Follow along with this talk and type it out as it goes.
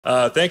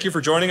Thank you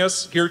for joining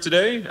us here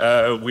today.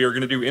 We are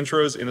going to do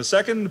intros in a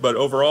second, but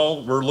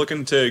overall, we're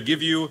looking to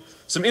give you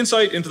some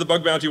insight into the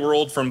bug bounty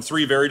world from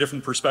three very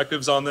different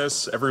perspectives on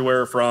this,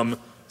 everywhere from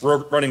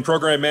running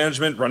program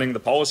management, running the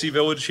policy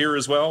village here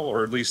as well,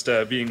 or at least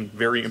being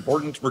very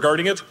important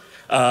regarding it,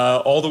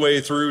 all the way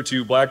through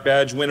to black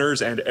badge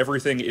winners and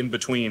everything in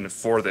between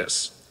for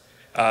this.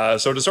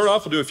 So to start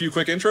off, we'll do a few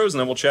quick intros and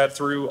then we'll chat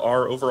through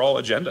our overall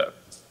agenda.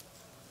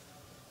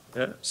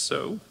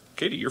 So,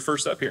 Katie, you're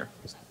first up here.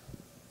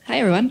 Hi,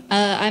 everyone.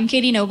 I'm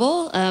Katie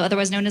Noble,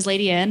 otherwise known as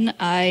Lady N.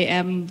 I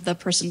am the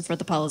person for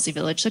the Policy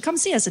Village, so come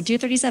see us in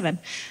 237.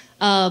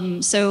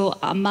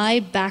 My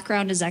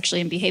background is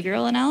actually in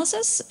behavioral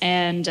analysis,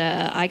 and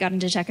I got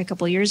into tech a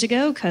couple years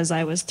ago because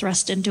I was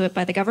thrust into it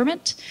by the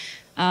government.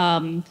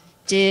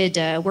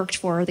 Worked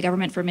for the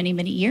government for many,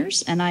 many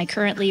years, and I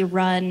currently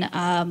run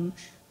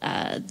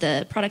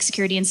the product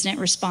security incident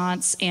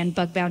response and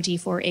bug bounty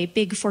for a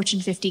big Fortune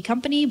 50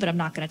 company, but I'm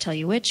not going to tell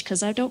you which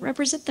because I don't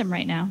represent them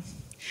right now.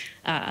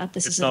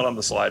 It's not on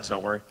the slides,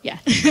 don't worry. Yeah.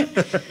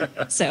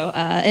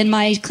 And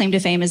my claim to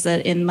fame is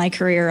that in my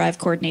career, I've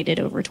coordinated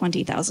over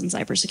 20,000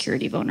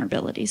 cybersecurity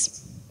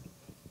vulnerabilities.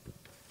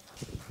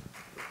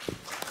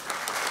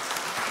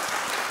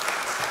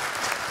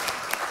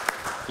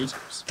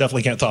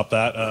 Definitely can't top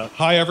that.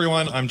 Hi,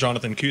 everyone. I'm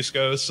Jonathan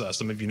Kuskos.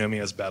 Some of you know me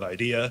as Bad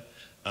Idea.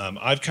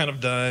 I've kind of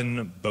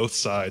done both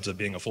sides of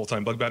being a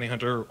full-time bug bounty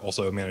hunter,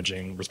 also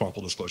managing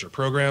responsible disclosure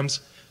programs.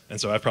 And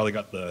so I've probably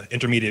got the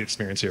intermediate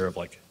experience here of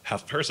like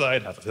half of her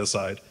side, half of his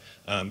side.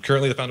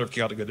 Currently the founder of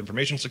Chaotic Good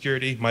Information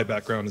Security. My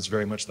background is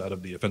very much that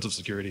of the offensive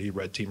security,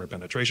 red teamer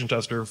penetration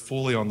tester,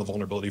 fully on the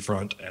vulnerability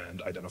front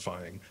and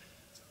identifying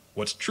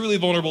what's truly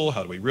vulnerable,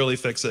 how do we really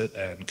fix it,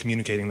 and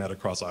communicating that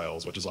across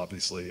aisles, which is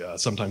obviously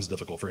sometimes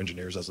difficult for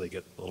engineers as they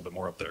get a little bit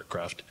more up their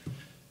craft.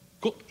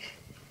 Cool.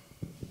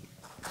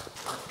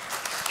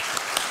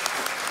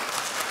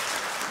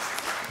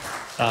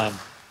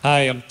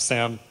 Hi, I'm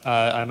Sam.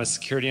 I'm a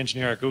security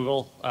engineer at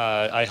Google.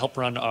 I help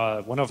run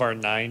one of our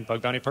 9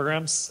 bug bounty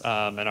programs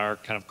and our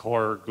kind of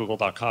core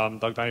google.com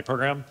bug bounty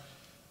program.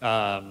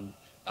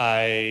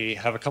 I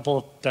have a couple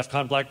of DEF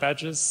CON black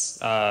badges.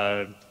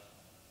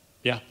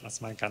 Yeah,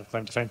 that's my kind of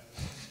claim to fame.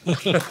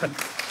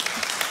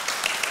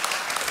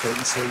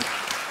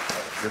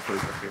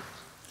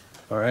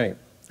 All right.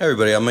 Hi,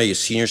 everybody. I'm a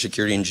senior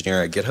security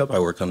engineer at GitHub. I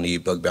work on the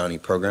bug bounty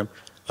program.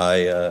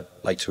 I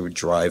like to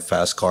drive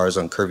fast cars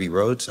on curvy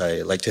roads.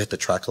 I like to hit the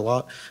track a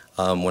lot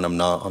when I'm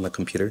not on the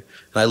computer.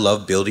 And I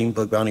love building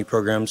bug bounty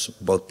programs,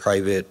 both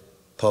private,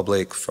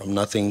 public, from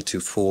nothing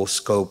to full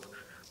scope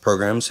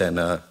programs, and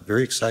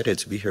very excited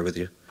to be here with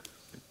you.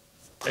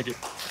 Thank you.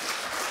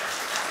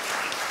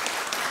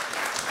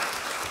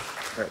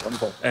 All right,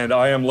 wonderful. And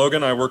I am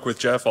Logan. I work with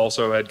Jeff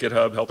also at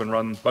GitHub, helping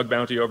run bug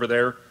bounty over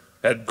there.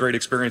 Had great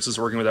experiences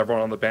working with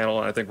everyone on the panel,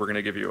 and I think we're going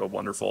to give you a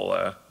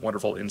wonderful,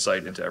 wonderful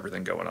insight into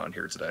everything going on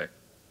here today.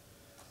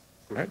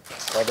 All right,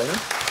 Bob,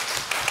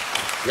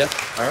 Yeah.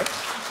 All right.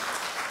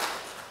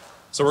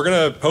 So we're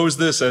going to pose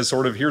this as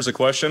sort of, here's a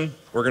question.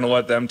 We're going to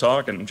let them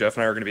talk, and Jeff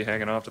and I are going to be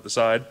hanging off to the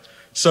side.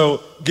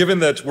 So given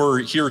that we're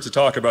here to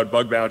talk about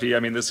bug bounty, I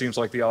mean, this seems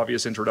like the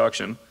obvious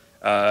introduction.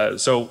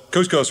 So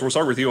Kuskos, we'll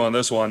start with you on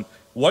this one.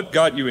 What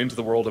got you into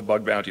the world of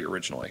bug bounty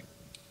originally?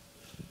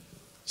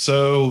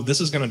 So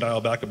this is going to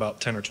dial back about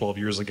 10 or 12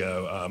 years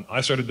ago.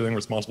 I started doing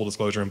responsible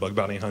disclosure and bug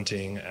bounty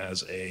hunting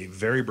as a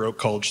very broke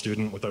college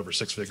student with over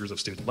 6 figures of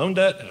student loan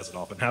debt, as it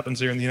often happens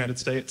here in the United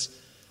States.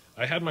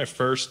 I had my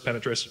first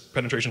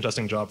penetration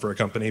testing job for a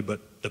company,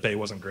 but the pay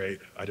wasn't great.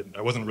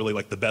 I wasn't really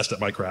like the best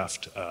at my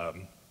craft.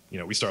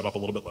 We started off a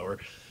little bit lower.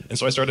 And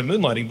so I started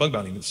moonlighting bug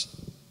bounties.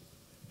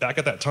 Back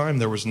at that time,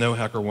 there was no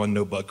HackerOne,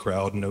 no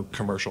Bugcrowd, no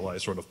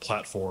commercialized sort of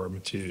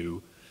platform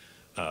to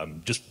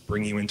just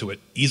bring you into it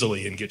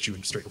easily and get you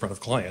straight in front of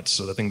clients.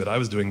 So the thing that I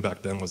was doing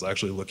back then was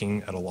actually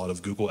looking at a lot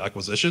of Google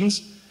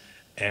acquisitions,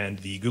 and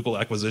the Google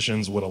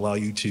acquisitions would allow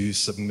you to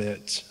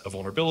submit a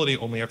vulnerability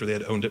only after they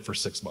had owned it for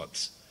 6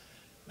 months.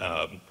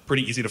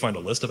 Pretty easy to find a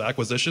list of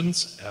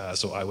acquisitions,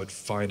 so I would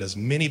find as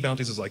many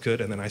bounties as I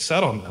could, and then I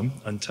sat on them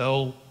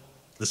until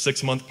the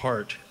 6-month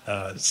part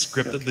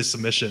scripted the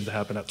submission to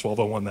happen at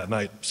 12:01 that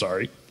night.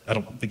 Sorry, I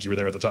don't think you were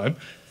there at the time.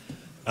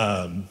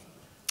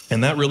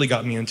 And that really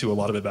got me into a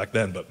lot of it back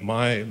then, but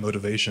my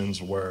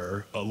motivations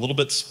were a little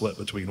bit split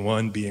between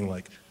one being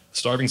like a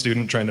starving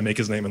student trying to make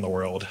his name in the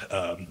world.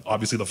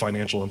 Obviously the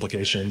financial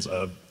implications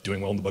of doing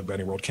well in the bug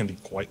bounty world can be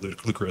quite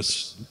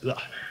ludicrous.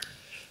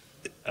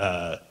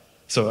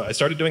 So I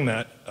started doing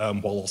that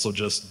while also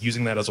just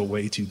using that as a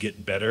way to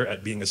get better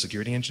at being a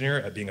security engineer,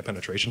 at being a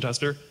penetration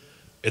tester.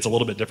 It's a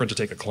little bit different to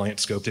take a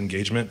client-scoped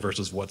engagement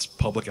versus what's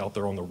public out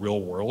there on the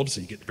real world, so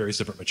you get various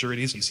different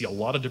maturities. You see a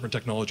lot of different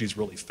technologies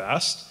really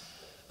fast.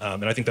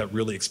 And I think that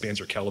really expands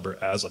your caliber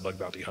as a bug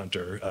bounty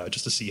hunter,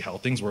 just to see how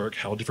things work,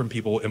 how different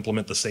people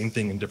implement the same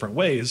thing in different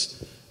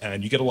ways.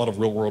 And you get a lot of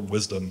real world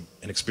wisdom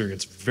and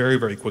experience very,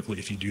 very quickly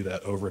if you do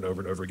that over and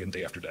over and over again,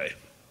 day after day.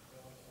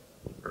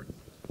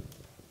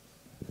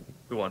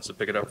 Who wants to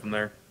pick it up from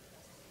there?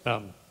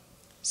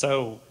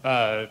 So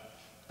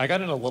I got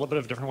in a little bit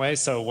of a different way.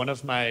 So one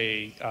of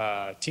my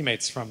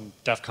teammates from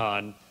DEF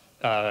CON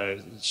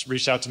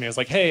reached out to me. I was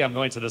like, hey, I'm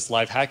going to this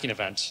live hacking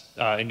event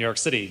in New York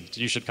City.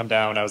 You should come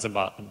down. I was in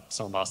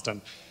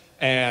Boston.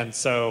 And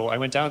so I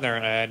went down there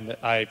and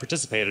I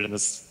participated in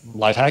this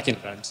live hacking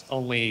event.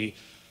 Only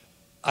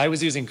I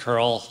was using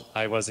curl.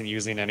 I wasn't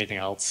using anything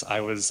else.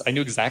 I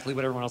knew exactly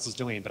what everyone else was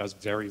doing, but I was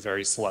very,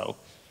 very slow.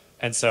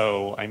 And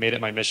so I made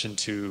it my mission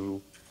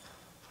to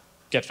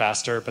get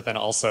faster, but then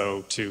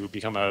also to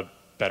become a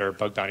better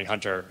bug bounty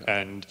hunter.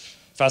 And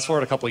fast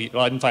forward a couple of,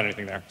 well, I didn't find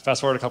anything there.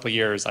 Fast forward a couple of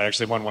years, I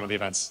actually won one of the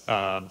events.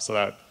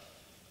 So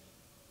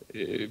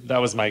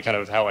that was my kind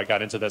of how I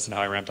got into this and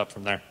how I ramped up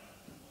from there.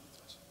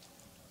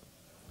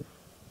 I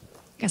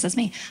guess that's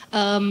me.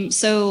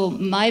 So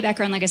my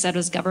background, like I said,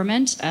 was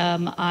government.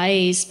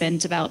 I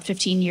spent about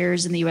 15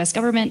 years in the US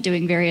government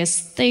doing various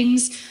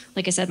things.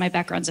 Like I said, my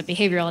background's in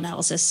behavioral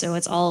analysis, so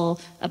it's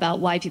all about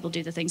why people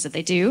do the things that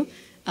they do.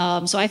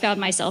 So I found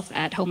myself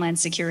at Homeland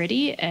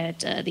Security at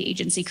the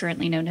agency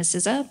currently known as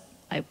CISA.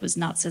 I was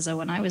not CISA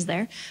when I was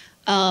there.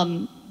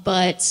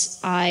 But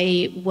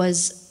I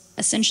was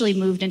essentially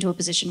moved into a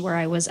position where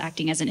I was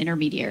acting as an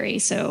intermediary.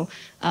 So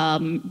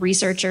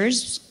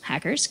researchers,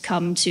 hackers,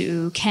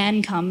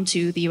 can come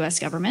to the US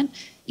government,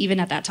 even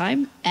at that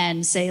time,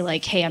 and say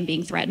like, hey, I'm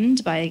being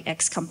threatened by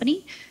X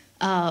company.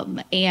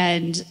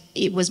 And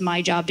it was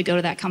my job to go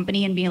to that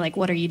company and be like,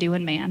 what are you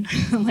doing, man?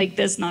 Like,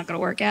 this is not gonna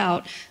work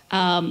out.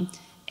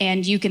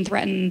 And you can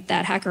threaten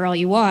that hacker all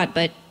you want,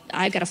 but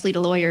I've got a fleet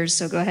of lawyers,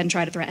 so go ahead and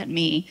try to threaten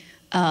me.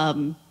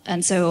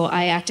 And so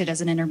I acted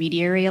as an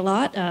intermediary a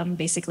lot,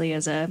 basically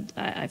as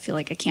I feel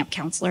like a camp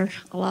counselor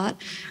a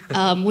lot,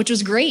 which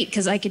was great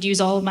because I could use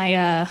all of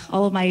my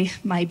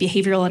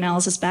behavioral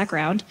analysis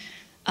background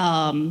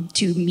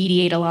to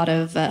mediate a lot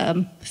of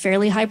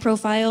fairly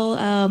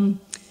high-profile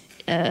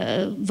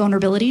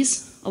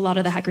vulnerabilities. A lot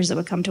of the hackers that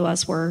would come to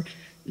us were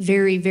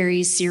very,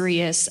 very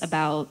serious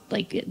about,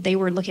 like, they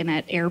were looking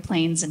at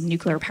airplanes and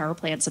nuclear power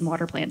plants and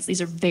water plants. These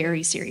are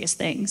very serious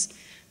things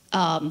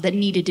that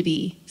needed to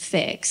be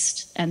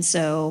fixed. And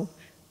so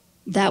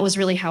that was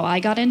really how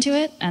I got into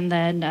it. And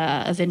then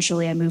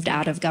eventually I moved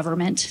out of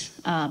government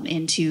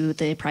into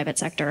the private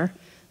sector,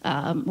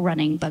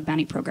 running bug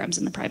bounty programs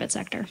in the private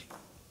sector.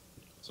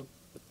 So,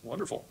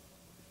 wonderful.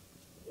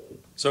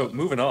 So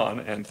moving on,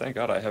 and thank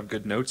God I have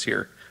good notes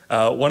here.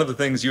 One of the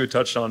things you had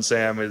touched on,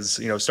 Sam,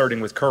 is starting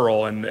with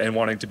curl and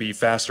wanting to be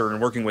faster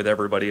and working with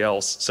everybody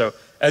else. So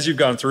as you've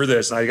gone through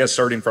this, and I guess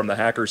starting from the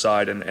hacker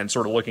side and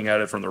sort of looking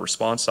at it from the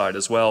response side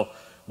as well,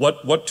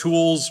 what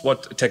tools,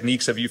 what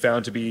techniques have you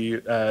found to be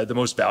the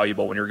most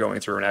valuable when you're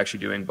going through and actually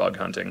doing bug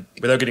hunting,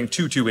 without getting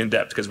too in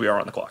depth because we are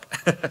on the clock?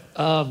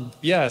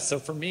 Yeah, so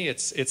for me,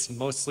 it's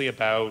mostly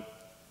about,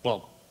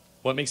 well,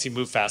 what makes you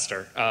move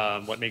faster,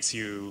 what makes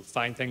you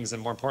find things,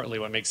 and more importantly,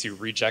 what makes you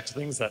reject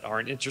things that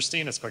aren't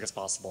interesting as quick as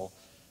possible.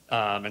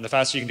 And the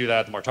faster you can do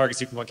that, the more targets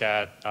you can look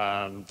at,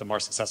 the more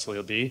successful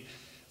you'll be.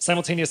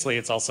 Simultaneously,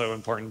 it's also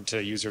important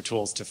to use your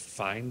tools to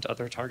find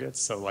other targets.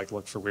 So like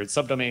look for weird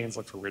subdomains,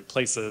 look for weird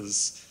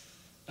places,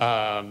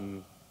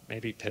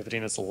 maybe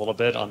pivoting this a little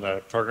bit on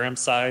the program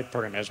side,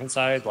 program management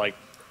side, like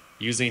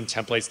using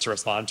templates to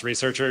respond to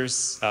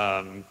researchers.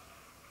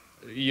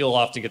 You'll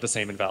often get the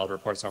same invalid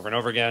reports over and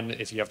over again.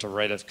 If you have to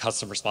write a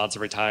custom response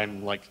every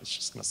time, like, it's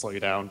just going to slow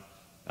you down.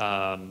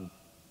 Yeah.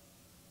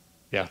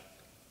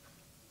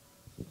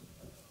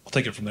 I'll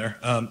take it from there.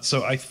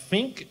 So I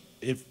think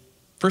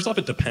first off,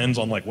 it depends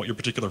on like what your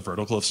particular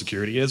vertical of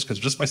security is, because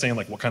just by saying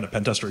like what kind of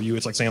pen tester are you,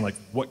 it's like saying like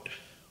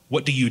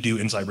what do you do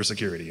in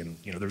cybersecurity? And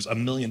there's a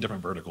million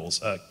different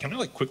verticals. Can I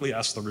like quickly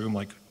ask the room,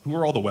 like, who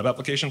are all the web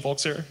application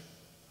folks here?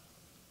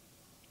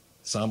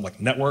 Some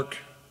like network,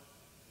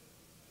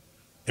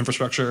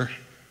 infrastructure,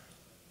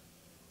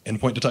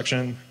 endpoint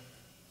detection.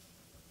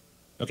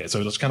 Okay,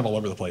 so it's kind of all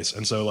over the place.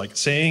 And so like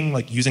saying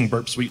like using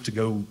Burp Suite to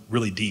go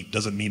really deep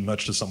doesn't mean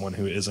much to someone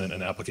who isn't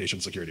an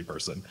application security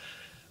person.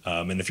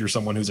 And if you're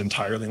someone who's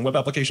entirely in web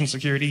application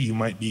security, you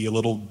might be a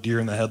little deer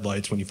in the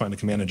headlights when you find a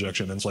command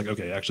injection and it's like,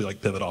 okay, actually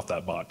like pivot off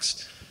that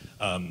box.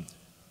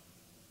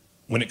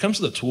 When it comes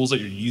to the tools that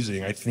you're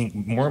using, I think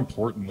more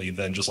importantly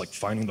than just like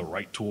finding the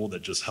right tool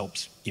that just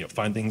helps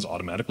find things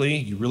automatically,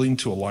 you really need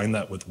to align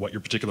that with what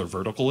your particular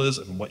vertical is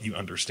and what you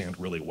understand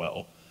really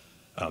well.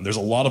 There's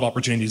a lot of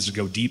opportunities to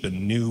go deep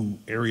in new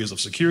areas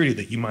of security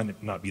that you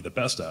might not be the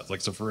best at.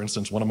 Like, so for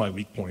instance, one of my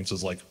weak points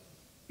is like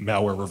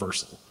malware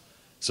reversal.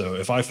 So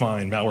if I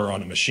find malware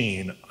on a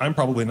machine, I'm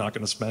probably not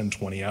going to spend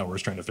 20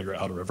 hours trying to figure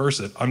out how to reverse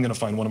it. I'm going to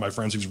find one of my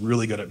friends who's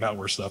really good at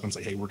malware stuff and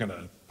say, hey, we're going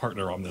to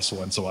partner on this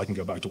one so I can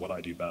go back to what I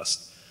do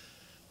best.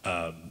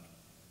 Yeah,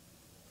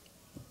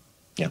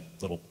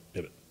 little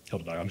pivot, hill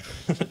to die on.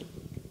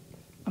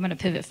 I'm going to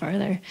pivot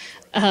farther.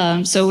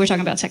 So we're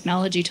talking about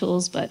technology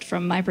tools, but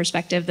from my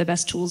perspective, the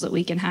best tools that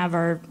we can have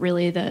are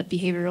really the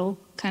behavioral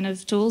kind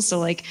of tools. So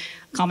like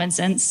common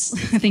sense,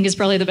 I think, is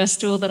probably the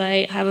best tool that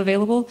I have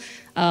available.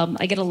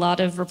 I get a lot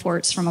of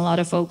reports from a lot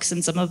of folks,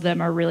 and some of them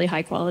are really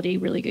high quality,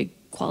 really good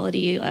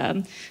quality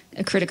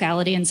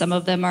criticality, and some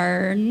of them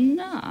are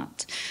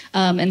not.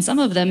 And some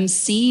of them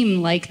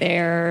seem like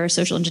they're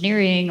social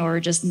engineering or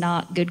just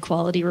not good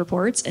quality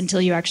reports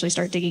until you actually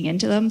start digging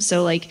into them.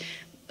 So like,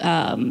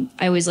 I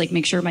always like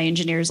make sure my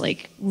engineers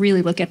like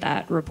really look at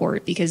that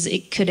report, because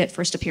it could at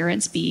first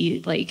appearance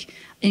be like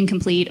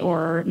incomplete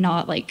or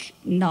not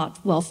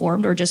well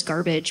formed or just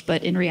garbage.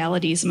 But in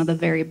reality, some of the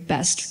very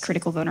best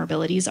critical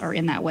vulnerabilities are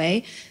in that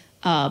way.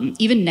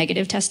 Even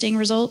negative testing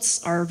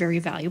results are very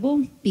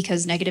valuable,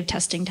 because negative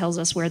testing tells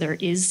us where there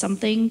is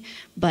something,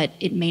 but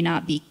it may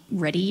not be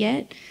ready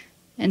yet.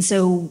 And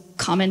so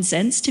common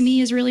sense to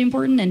me is really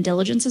important, and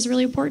diligence is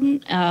really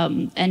important,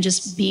 and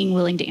just being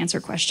willing to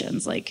answer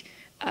questions. Like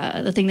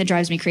the thing that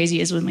drives me crazy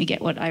is when we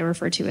get what I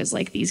refer to as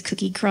like these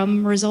cookie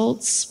crumb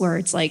results, where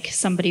it's like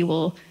somebody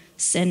will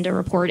send a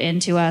report in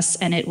to us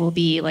and it will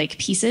be like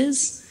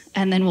pieces,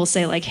 and then we'll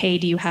say like, hey,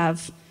 do you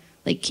have,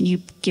 like, can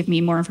you give me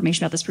more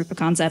information about this proof of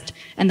concept?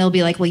 And they'll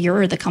be like, well,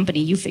 you're the company,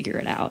 you figure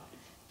it out.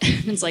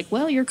 And it's like,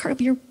 well, your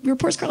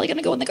report's probably going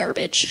to go in the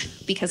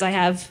garbage, because I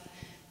have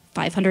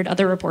 500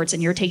 other reports,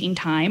 and you're taking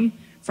time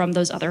from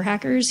those other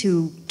hackers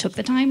who took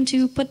the time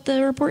to put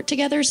the report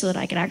together so that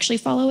I can actually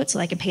follow it, so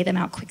that I can pay them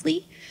out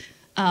quickly.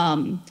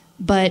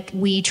 But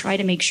we try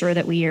to make sure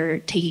that we are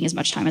taking as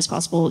much time as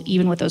possible,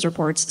 even with those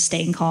reports,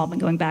 staying calm and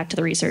going back to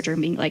the researcher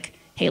and being like,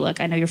 hey, look,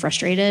 I know you're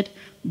frustrated,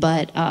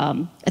 but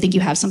I think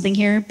you have something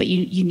here, but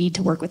you need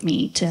to work with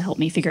me to help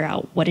me figure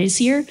out what is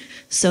here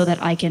so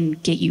that I can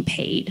get you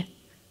paid.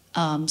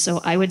 So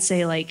I would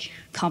say like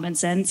common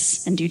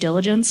sense and due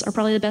diligence are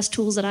probably the best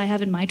tools that I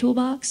have in my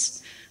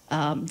toolbox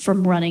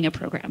from running a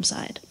program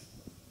side.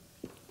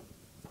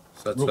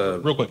 So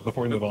that's, real quick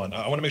before we move on,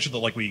 I want to make sure that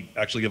like we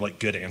actually give like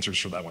good answers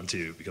for that one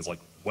too, because like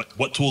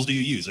what tools do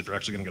you use if you're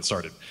actually going to get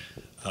started?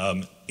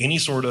 Any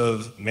sort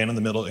of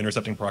man-in-the-middle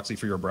intercepting proxy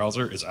for your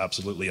browser is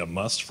absolutely a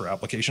must for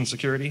application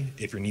security.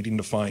 If you're needing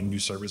to find new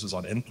services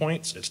on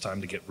endpoints, it's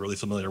time to get really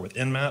familiar with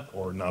Nmap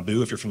or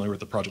Nabu if you're familiar with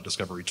the Project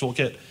Discovery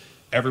Toolkit.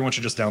 Everyone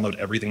should just download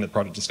everything that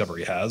Project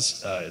Discovery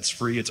has. It's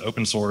free, it's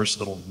open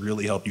source. It'll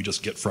really help you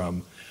just get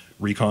from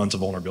recon to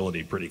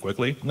vulnerability pretty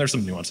quickly. And there's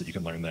some nuance that you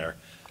can learn there.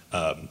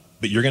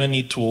 But you're going to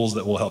need tools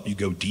that will help you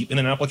go deep in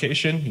an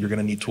application. You're going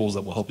to need tools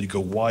that will help you go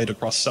wide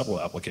across several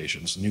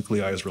applications.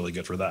 Nuclei is really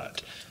good for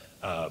that.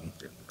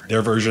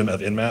 Their version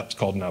of Nmap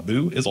called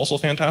Nabu is also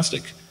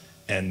fantastic.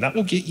 And that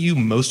will get you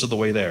most of the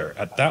way there.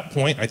 At that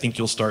point, I think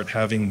you'll start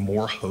having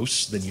more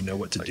hosts than you know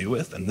what to do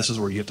with. And this is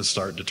where you have to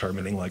start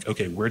determining like,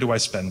 okay, where do I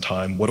spend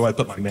time? What do I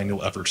put my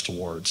manual efforts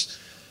towards?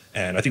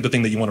 And I think the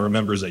thing that you want to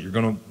remember is that you're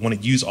going to want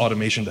to use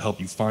automation to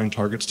help you find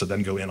targets to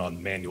then go in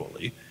on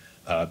manually.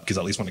 Because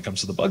at least when it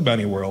comes to the bug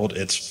bounty world,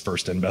 it's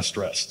first in, best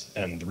dressed.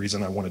 And the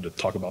reason I wanted to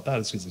talk about that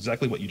is because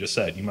exactly what you just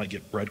said. You might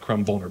get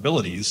breadcrumb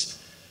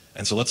vulnerabilities.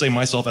 And so let's say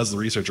myself as the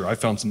researcher, I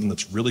found something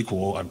that's really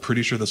cool. I'm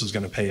pretty sure this is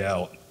going to pay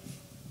out.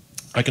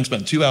 I can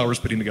spend 2 hours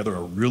putting together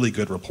a really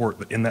good report,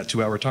 but in that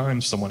 2 hour time,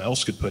 someone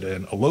else could put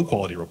in a low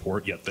quality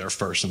report, yet they're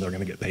first and they're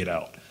going to get paid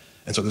out.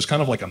 And so there's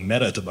kind of like a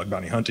meta to bug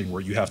bounty hunting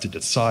where you have to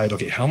decide,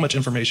 okay, how much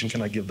information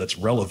can I give that's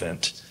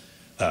relevant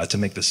to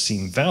make this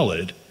seem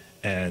valid?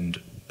 And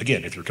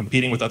again, if you're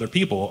competing with other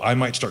people, I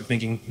might start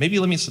thinking, maybe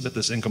let me submit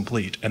this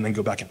incomplete and then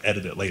go back and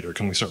edit it later.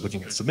 Can we start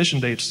looking at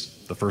submission dates?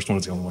 The first one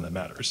is the only one that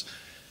matters.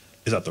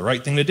 Is that the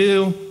right thing to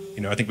do?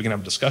 You know, I think we can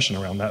have a discussion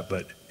around that,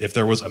 but if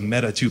there was a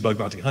meta to bug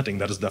bounty hunting,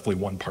 that is definitely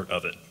one part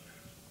of it.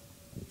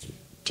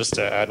 Just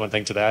to add one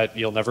thing to that,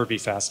 you'll never be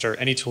faster.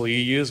 Any tool you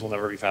use will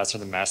never be faster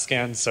than mass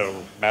scan,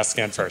 so mass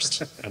scan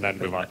first and then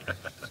move on.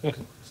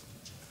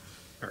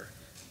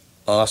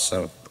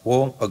 awesome.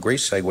 Well, a great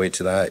segue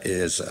to that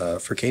is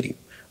for Katie.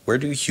 Where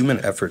do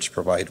human efforts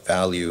provide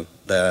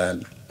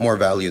more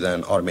value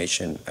than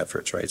automation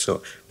efforts, right?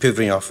 So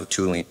pivoting off of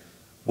tooling,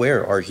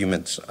 where are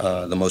humans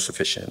the most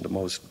efficient, the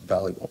most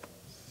valuable?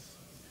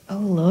 Oh,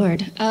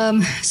 Lord.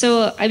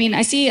 So, I mean,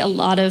 I see a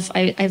lot of,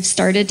 I've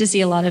started to see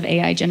a lot of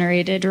AI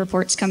generated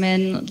reports come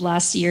in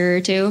last year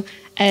or two,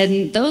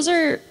 and those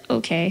are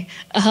okay.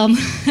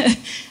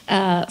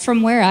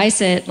 From where I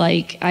sit,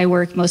 like I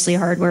work mostly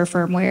hardware,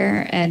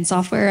 firmware, and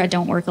software. I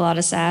don't work a lot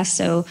of SaaS.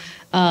 So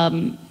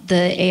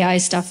the AI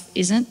stuff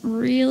isn't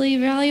really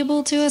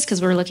valuable to us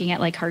because we're looking at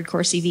like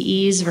hardcore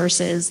CVEs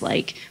versus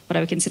like what I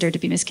would consider to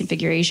be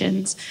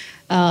misconfigurations.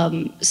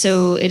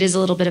 So it is a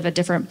little bit of a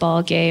different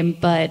ball game,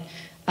 but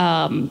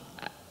I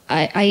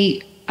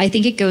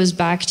think it goes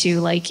back to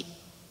like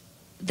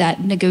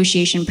that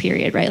negotiation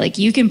period, right? Like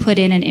you can put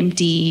in an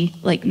empty,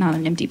 like not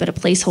an empty, but a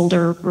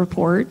placeholder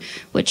report,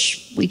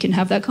 which we can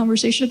have that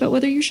conversation about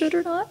whether you should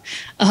or not.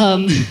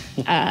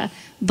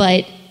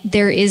 But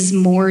there is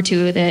more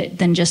to it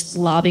than just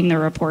lobbing the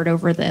report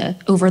over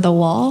the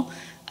wall.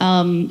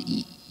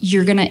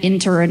 You're going to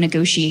enter a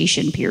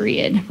negotiation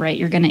period, right?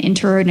 You're going to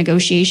enter a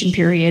negotiation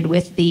period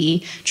with the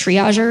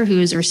triager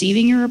who's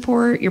receiving your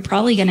report. You're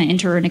probably going to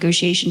enter a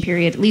negotiation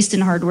period, at least in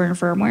hardware and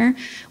firmware,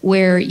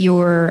 where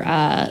you're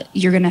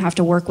going to have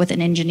to work with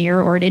an engineer,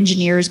 or an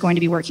engineer is going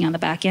to be working on the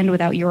back end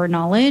without your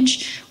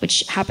knowledge,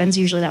 which happens.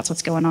 Usually that's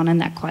what's going on in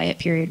that quiet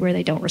period where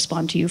they don't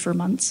respond to you for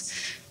months.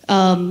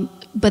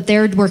 But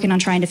they're working on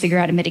trying to figure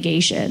out a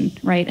mitigation,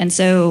 right? And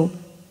so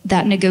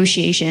that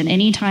negotiation,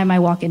 anytime I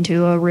walk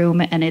into a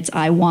room and it's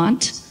I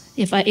want,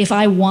 if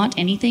I want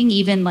anything,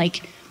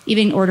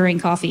 even ordering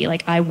coffee,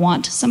 like I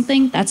want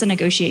something, that's a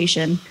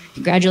negotiation.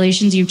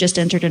 Congratulations, you've just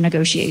entered a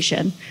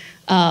negotiation.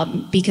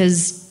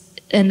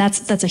 And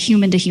that's a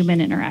human to human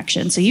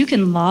interaction. So you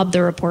can lob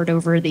the report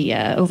over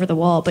the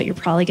wall, but you're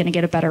probably going to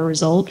get a better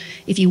result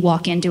if you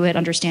walk into it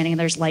understanding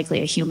there's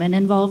likely a human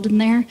involved in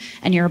there,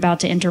 and you're about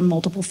to enter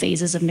multiple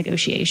phases of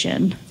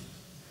negotiation.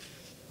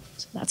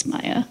 So that's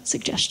my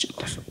suggestion.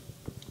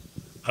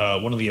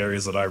 One of the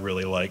areas that I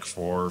really like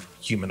for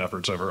human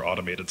efforts over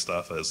automated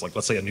stuff is, like,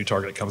 let's say a new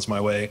target comes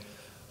my way.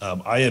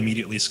 I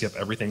immediately skip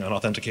everything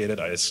unauthenticated.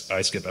 I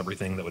skip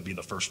everything that would be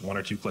the first 1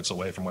 or 2 clicks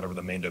away from whatever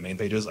the main domain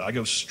page is. I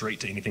go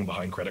straight to anything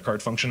behind credit card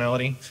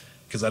functionality,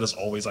 because that is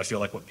always, I feel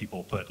like, what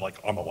people put like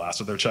on the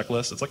last of their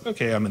checklist. It's like,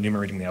 okay, I'm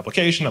enumerating the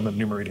application, I'm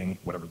enumerating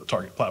whatever the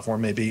target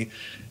platform may be,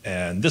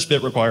 and this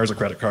bit requires a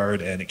credit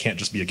card, and it can't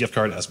just be a gift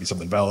card, it has to be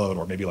something valid,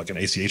 or maybe like an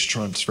ACH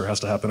transfer has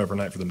to happen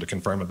overnight for them to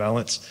confirm a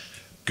balance.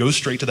 Go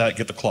straight to that,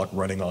 get the clock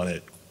running on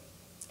it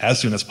as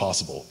soon as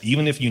possible.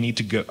 Even if you need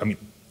to go, I mean,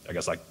 I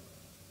guess like,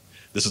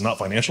 this is not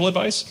financial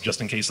advice,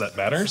 just in case that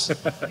matters.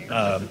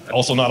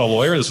 Also not a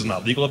lawyer, this is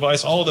not legal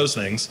advice, all of those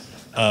things.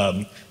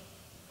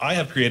 I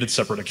have created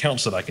separate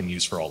accounts that I can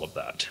use for all of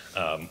that,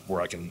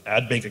 where I can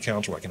add bank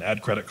accounts, where I can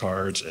add credit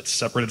cards. It's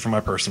separated from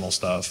my personal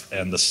stuff.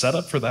 And the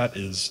setup for that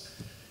is,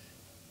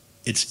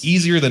 it's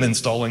easier than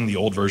installing the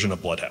old version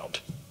of Bloodhound,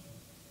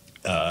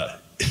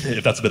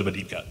 if that's a bit of a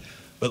deep cut.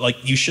 But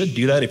like, you should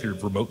do that if you're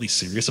remotely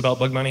serious about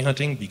bug bounty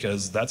hunting,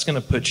 because that's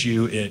going to put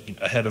you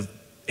ahead of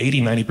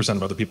 80–90%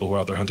 of other people who are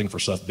out there hunting for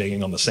stuff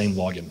banging on the same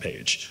login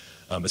page,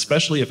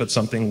 especially if it's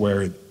something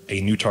where a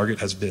new target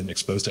has been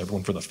exposed to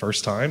everyone for the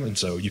first time. And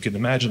so you can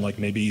imagine, like,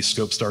 maybe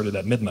scope started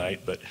at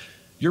midnight, but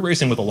you're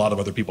racing with a lot of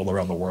other people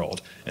around the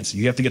world. And so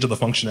you have to get to the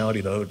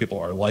functionality that other people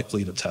are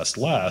likely to test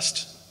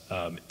last,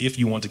 if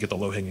you want to get the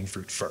low-hanging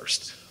fruit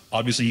first.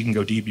 Obviously, you can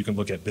go deep. You can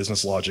look at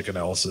business logic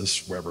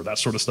analysis, wherever that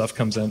sort of stuff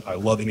comes in. I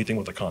love anything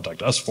with a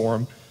contact us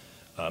form.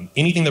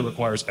 Anything that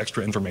requires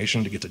extra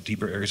information to get to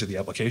deeper areas of the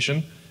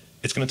application,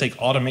 it's going to take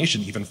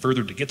automation even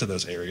further to get to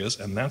those areas,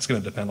 and that's going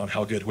to depend on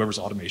how good whoever's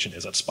automation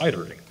is at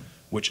spidering,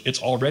 which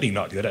it's already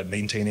not good at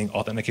maintaining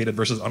authenticated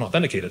versus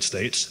unauthenticated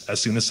states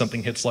as soon as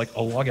something hits like a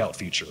logout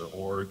feature,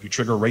 or you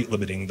trigger rate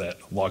limiting that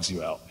logs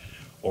you out,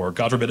 or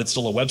God forbid it's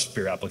still a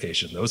WebSphere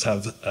application. Those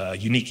have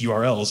unique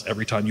URLs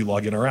every time you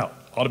log in or out.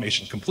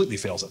 Automation completely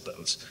fails at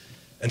those.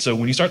 And so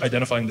when you start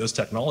identifying those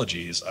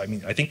technologies, I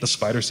mean, I think the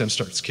spider sense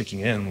starts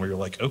kicking in, where you're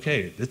like,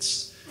 okay,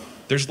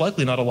 there's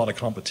likely not a lot of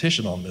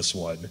competition on this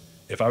one.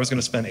 If I was going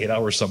to spend 8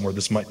 hours somewhere,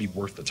 this might be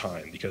worth the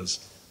time,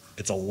 because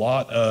it's a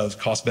lot of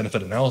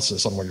cost-benefit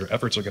analysis on where your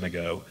efforts are going to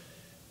go.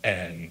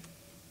 And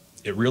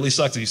it really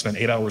sucks if you spend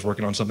 8 hours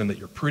working on something that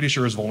you're pretty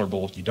sure is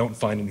vulnerable, you don't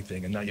find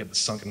anything, and now you have the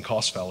sunken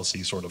cost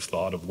fallacy sort of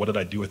thought of, what did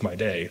I do with my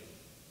day?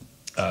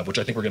 Which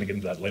I think we're going to get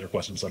into that later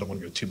question, so I don't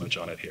want to go too much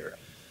on it here.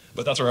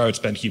 But that's where I would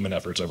spend human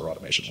efforts over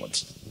automation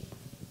ones.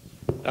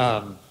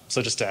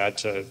 So just to add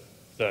to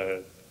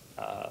the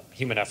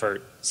human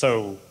effort,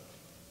 so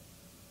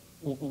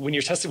when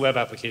you're testing web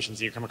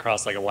applications, you come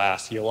across like a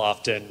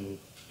WAF,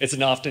 it's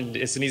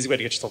an easy way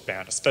to get yourself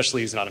banned,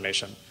 especially using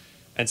automation.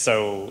 And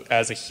so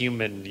as a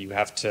human, you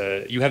have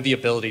the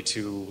ability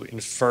to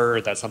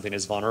infer that something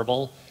is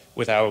vulnerable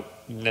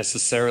without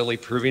necessarily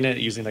proving it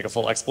using like a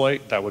full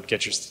exploit that would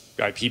get your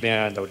IP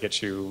banned, that would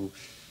get you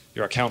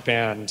your account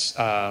banned.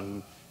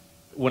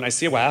 When I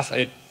see a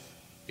WAF,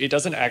 it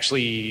doesn't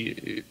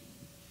actually,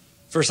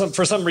 for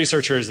some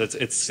researchers,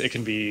 it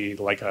can be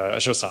like a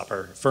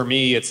showstopper. For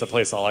me, it's a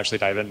place I'll actually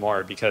dive in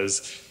more,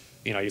 because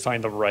you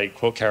find the right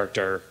quote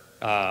character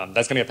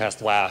that's going to get past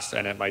WAF,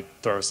 and it might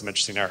throw some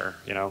interesting error.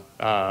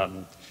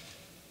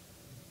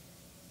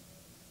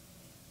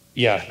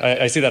 Yeah,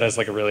 I see that as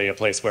like a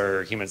place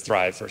where humans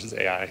thrive versus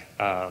AI.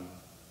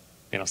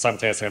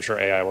 Simultaneously, I'm sure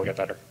AI will get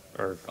better,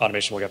 or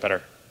automation will get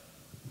better.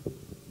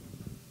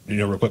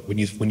 Real quick, when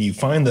you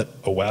find that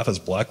a WAF is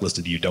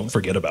blacklisted, you don't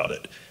forget about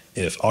it.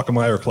 If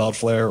Akamai or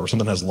Cloudflare or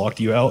something has locked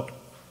you out,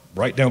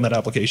 write down that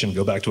application,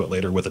 go back to it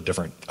later with a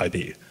different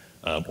IP,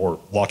 or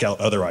lock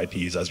out other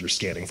IPs as you're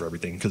scanning for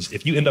everything. Because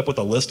if you end up with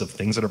a list of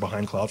things that are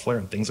behind Cloudflare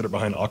and things that are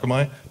behind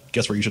Akamai,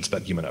 guess where you should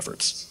spend human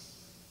efforts?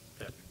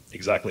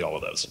 Exactly all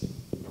of those.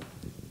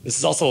 This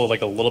is also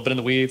like a little bit in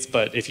the weeds,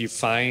 but if you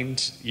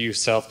find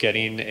yourself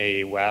getting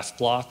a WAF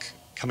block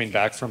coming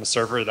back from a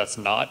server that's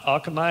not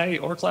Akamai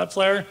or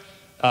Cloudflare,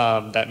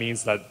 that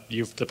means that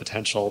you have the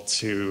potential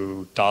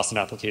to DOS an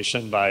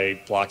application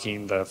by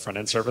blocking the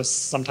front-end service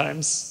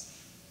sometimes.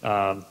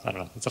 I don't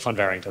know. It's a fun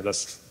variant of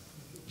this.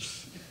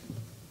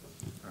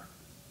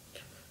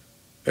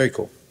 Very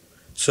cool.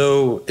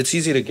 So it's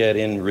easy to get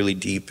in really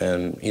deep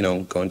and,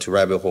 go into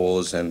rabbit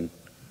holes, and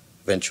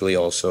eventually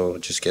also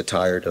just get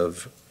tired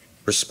of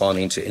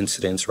responding to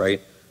incidents,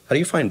 right? How do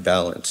you find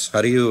balance?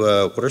 What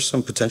are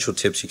some potential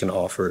tips you can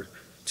offer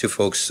to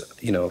folks,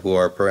 who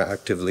are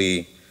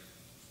proactively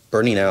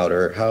burning out,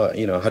 or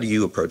how do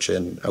you approach it?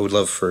 And I would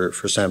love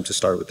for Sam to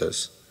start with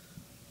this.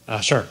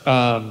 Sure.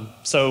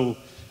 So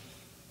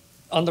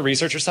on the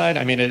researcher side,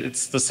 I mean,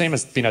 it's the same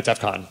as being at DEF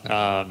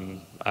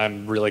CON.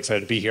 I'm really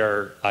excited to be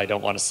here. I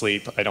don't want to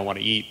sleep. I don't want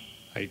to eat.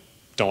 I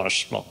don't want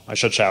to, well, I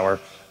should shower.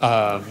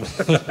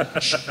 Everyone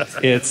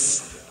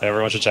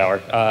should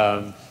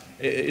shower.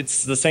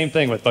 It's the same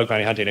thing with bug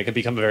bounty hunting. It can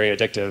become very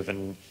addictive,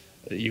 and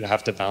you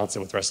have to balance it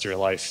with the rest of your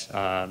life.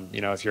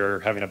 If you're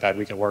having a bad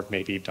week at work,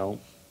 maybe don't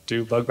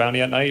do bug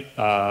bounty at night.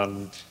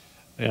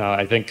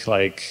 I think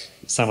like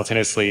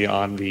simultaneously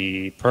on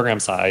the program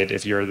side,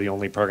 if you're the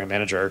only program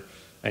manager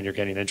and you're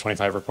getting in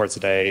 25 reports a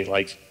day,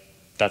 like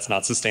that's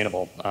not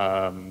sustainable.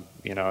 At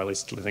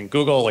least within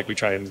Google, like we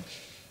try and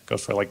go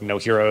for like no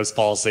heroes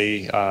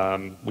policy.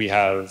 We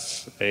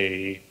have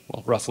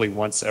roughly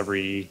once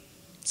every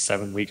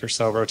 7-week or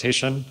so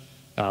rotation,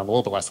 a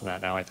little bit less than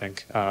that now, I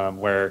think,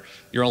 where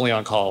you're only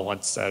on call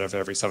once out of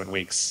every 7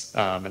 weeks,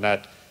 and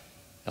that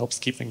helps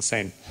keep things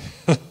sane.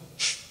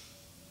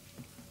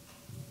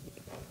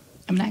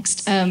 I'm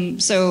next.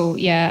 So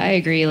yeah, I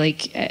agree.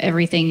 Like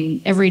every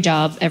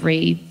job,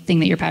 everything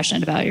that you're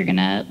passionate about, you're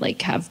gonna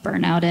like have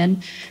burnout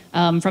in.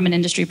 From an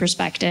industry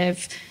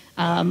perspective,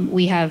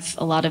 we have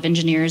a lot of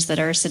engineers that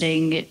are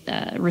sitting,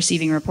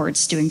 receiving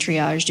reports, doing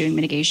triage, doing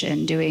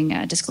mitigation, doing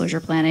disclosure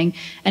planning,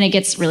 and it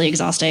gets really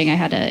exhausting. I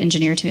had an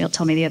engineer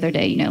tell me the other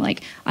day,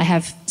 like I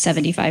have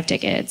 75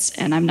 tickets,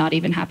 and I'm not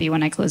even happy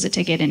when I close a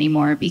ticket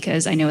anymore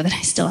because I know that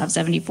I still have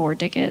 74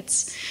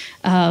 tickets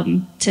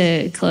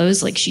to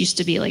close. Like she used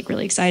to be like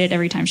really excited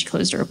every time she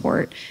closed a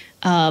report,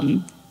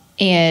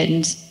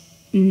 and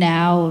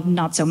now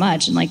not so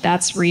much, and like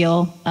that's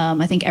real.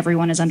 I think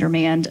everyone is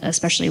undermanned,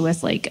 especially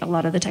with like a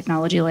lot of the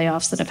technology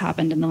layoffs that have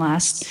happened in the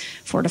last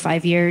 4 to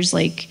 5 years.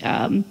 Like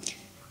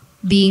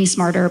being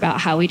smarter about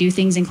how we do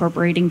things,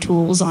 incorporating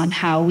tools on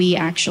how we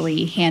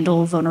actually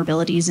handle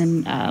vulnerabilities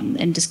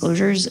and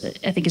disclosures,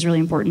 I think is really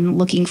important.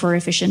 Looking for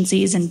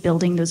efficiencies and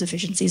building those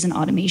efficiencies and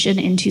automation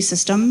into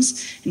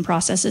systems and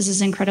processes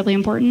is incredibly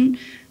important.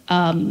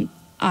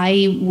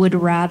 I would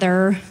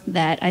rather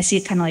that, I see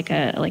it kind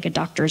of like a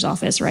doctor's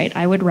office, right?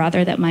 I would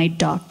rather that my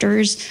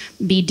doctors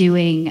be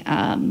doing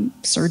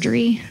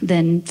surgery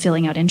than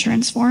filling out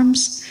insurance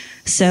forms.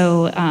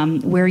 So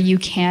where you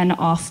can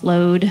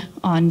offload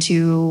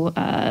onto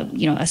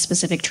a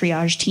specific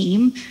triage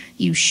team,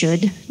 you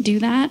should do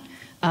that.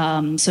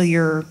 So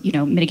your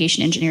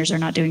mitigation engineers are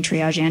not doing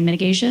triage and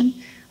mitigation.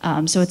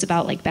 So it's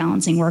about like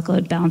balancing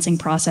workload, balancing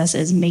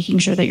processes, making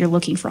sure that you're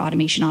looking for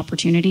automation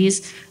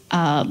opportunities.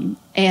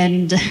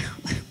 And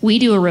we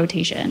do a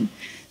rotation.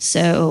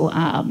 So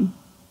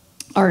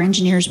our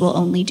engineers will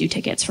only do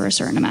tickets for a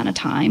certain amount of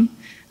time.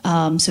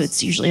 So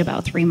it's usually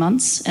about 3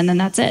 months, and then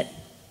that's it.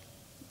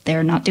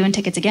 They're not doing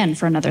tickets again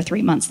for another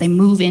 3 months. They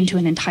move into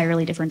an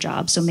entirely different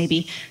job. So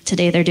maybe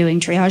today they're doing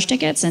triage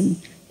tickets, and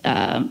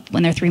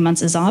when their 3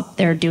 months is up,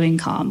 they're doing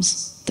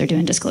comms. They're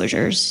doing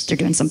disclosures. They're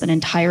doing something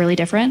entirely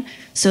different,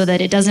 so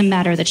that it doesn't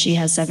matter that she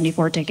has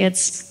 74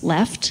 tickets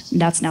left.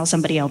 That's now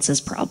somebody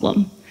else's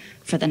problem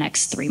for the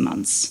next 3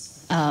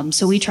 months.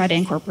 So we try to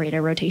incorporate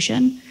a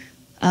rotation,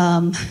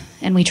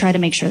 and we try to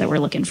make sure that we're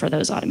looking for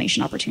those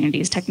automation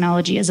opportunities.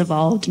 Technology has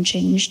evolved and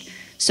changed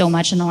so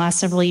much in the last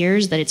several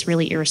years that it's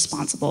really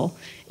irresponsible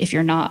if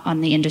you're not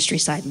on the industry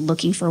side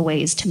looking for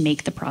ways to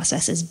make the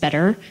processes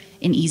better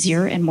and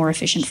easier and more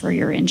efficient for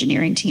your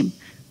engineering team.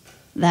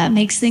 That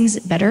makes things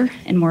better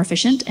and more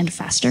efficient and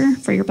faster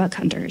for your bug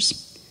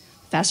hunters.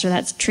 The faster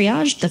that's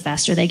triaged, the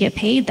faster they get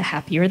paid, the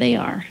happier they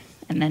are,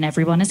 and then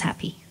everyone is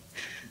happy.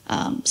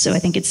 So I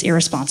think it's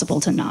irresponsible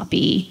to not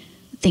be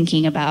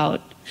thinking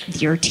about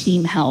your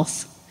team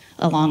health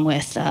along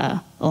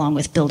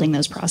with building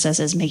those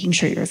processes, making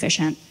sure you're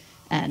efficient,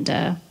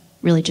 and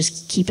really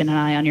just keeping an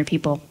eye on your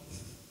people.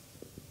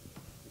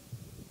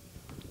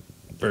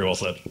 Very well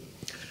said.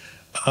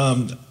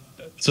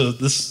 So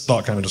this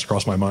thought kind of just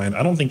crossed my mind.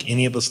 I don't think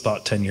any of us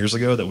thought 10 years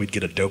ago that we'd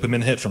get a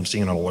dopamine hit from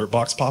seeing an alert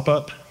box pop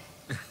up.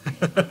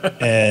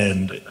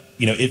 And,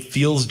 it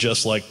feels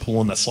just like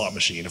pulling that slot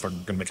machine, if I'm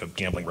going to make a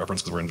gambling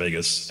reference because we're in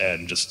Vegas,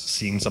 and just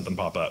seeing something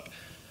pop up.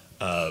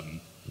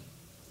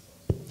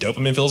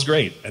 Dopamine feels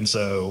great. And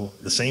so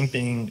the same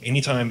thing,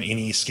 anytime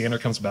any scanner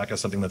comes back as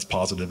something that's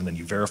positive and then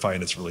you verify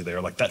and it's really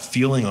there, like that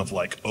feeling of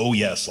like, oh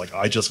yes, like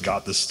I just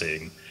got this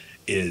thing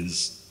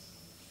is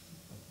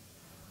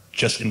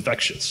just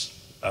infectious.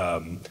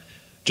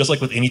 Just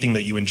like with anything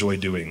that you enjoy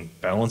doing,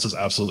 balance is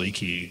absolutely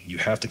key. You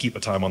have to keep a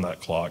time on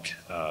that clock.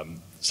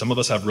 Some of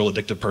us have real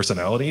addictive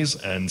personalities,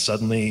 and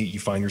suddenly you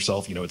find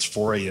yourself, it's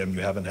 4 a.m.,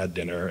 you haven't had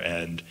dinner,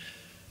 and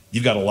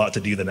you've got a lot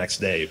to do the next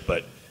day.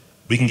 But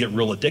we can get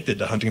real addicted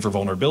to hunting for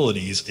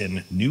vulnerabilities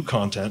in new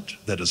content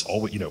that is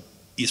always,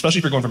 especially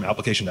if you're going from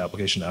application to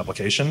application to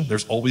application,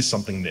 there's always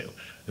something new.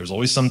 There's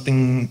always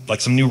something like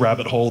some new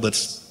rabbit hole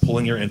that's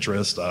pulling your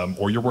interest,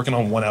 or you're working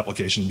on one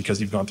application because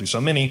you've gone through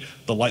so many,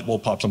 the light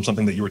bulb pops on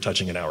something that you were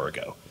touching an hour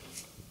ago.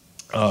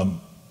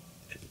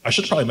 I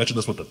should probably mention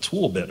this with the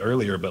tool bit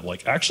earlier, but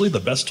like actually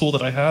the best tool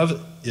that I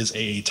have is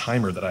a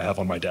timer that I have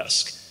on my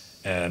desk.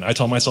 And I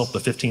tell myself the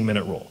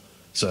 15-minute rule.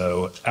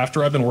 So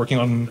after I've been working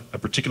on a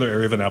particular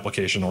area of an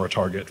application or a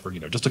target for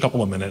just a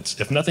couple of minutes,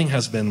 if nothing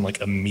has been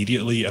like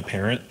immediately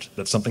apparent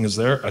that something is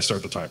there, I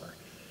start the timer.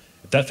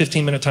 If that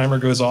 15-minute timer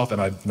goes off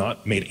and I've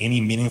not made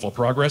any meaningful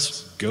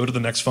progress, go to the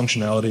next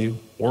functionality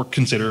or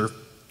consider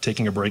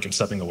taking a break and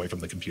stepping away from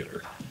the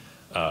computer.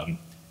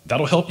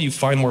 That'll help you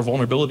find more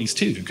vulnerabilities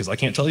too, because I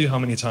can't tell you how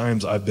many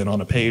times I've been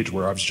on a page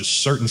where I was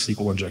just certain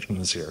SQL injection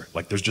is here.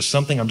 Like there's just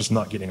something I'm just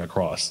not getting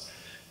across.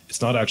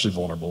 It's not actually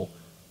vulnerable.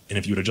 And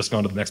if you would have just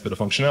gone to the next bit of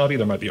functionality,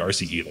 there might be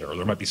RCE there, or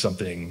there might be some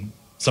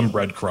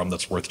breadcrumb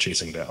that's worth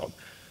chasing down.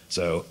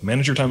 So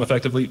manage your time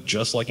effectively,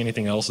 just like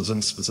anything else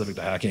isn't specific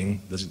to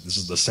hacking. This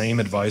is the same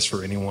advice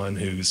for anyone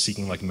who's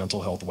seeking like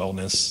mental health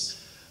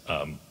wellness.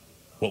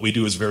 What we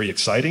do is very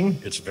exciting,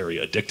 it's very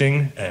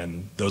addicting,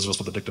 and those of us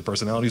with addictive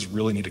personalities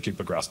really need to keep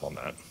a grasp on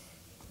that.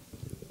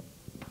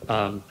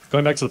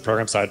 Going back to the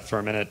program side for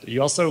a minute,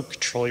 you also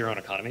control your own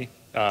economy.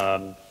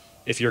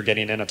 If you're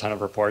getting in a ton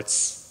of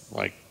reports,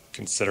 like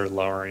consider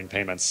lowering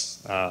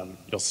payments.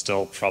 You'll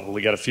still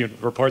probably get a few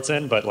reports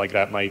in, but like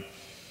that might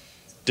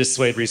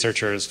dissuade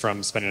researchers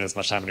from spending as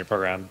much time in your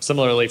program.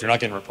 Similarly, if you're not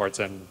getting reports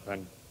in,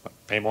 then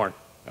pay more.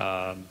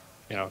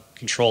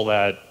 Control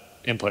that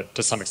input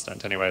to some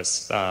extent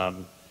anyways.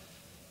 And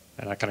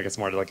that kind of gets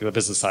more to like the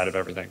business side of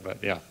everything,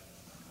 but yeah.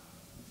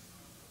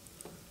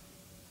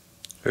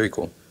 Very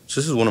cool. So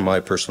this is one of my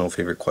personal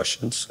favorite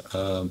questions.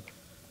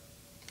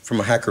 From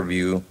a hacker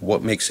view,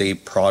 what makes a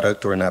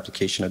product or an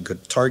application a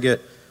good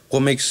target?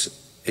 What makes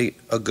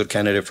a good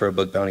candidate for a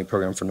bug bounty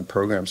program from the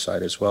program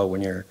side as well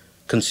when you're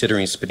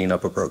considering spinning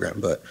up a program?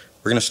 But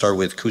we're going to start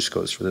with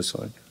Cusco's for this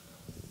one.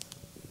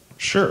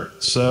 Sure.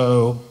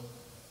 So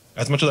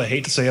as much as I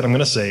hate to say it, I'm going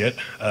to say it.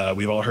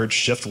 We've all heard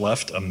shift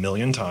left a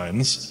million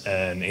times,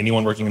 and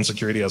anyone working in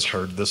security has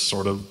heard this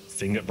sort of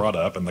thing get brought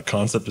up. And the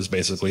concept is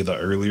basically the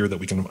earlier that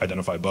we can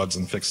identify bugs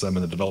and fix them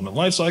in the development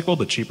lifecycle,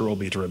 the cheaper it will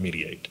be to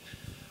remediate.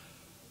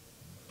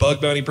 Bug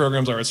bounty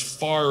programs are as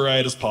far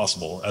right as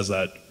possible as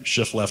that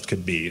shift left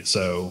could be.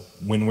 So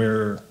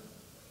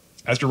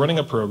as you're running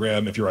a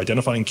program, if you're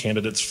identifying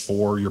candidates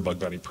for your bug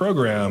bounty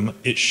program,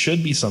 it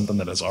should be something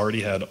that has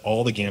already had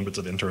all the gambits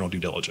of internal due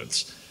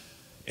diligence.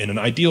 In an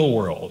ideal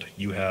world,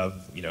 you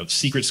have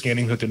secret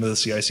scanning hooked into the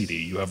CI/CD.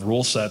 You have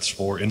rule sets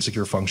for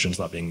insecure functions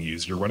not being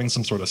used. You're running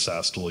some sort of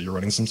SaaS tool. You're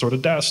running some sort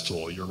of DAS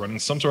tool. You're running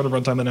some sort of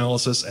runtime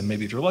analysis. And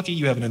maybe if you're lucky,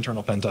 you have an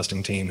internal pen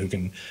testing team who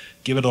can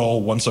give it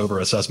all once over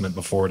assessment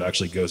before it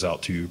actually goes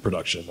out to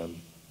production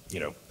and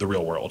the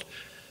real world.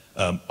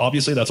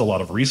 Obviously, that's a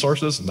lot of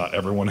resources. Not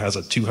everyone has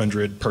a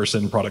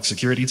 200-person product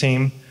security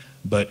team.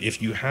 But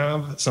if you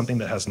have something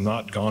that has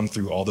not gone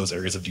through all those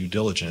areas of due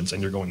diligence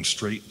and you're going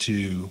straight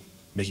to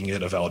making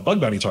it a valid bug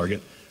bounty target,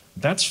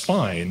 that's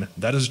fine.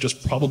 That is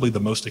just probably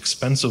the most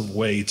expensive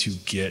way to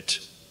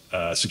get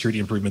security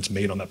improvements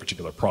made on that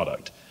particular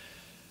product.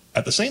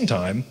 At the same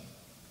time,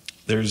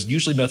 there's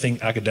usually nothing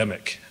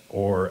academic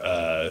or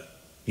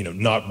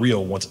not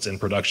real once it's in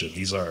production.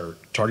 These are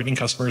targeting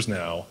customers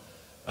now,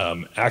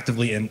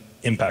 actively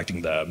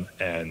impacting them.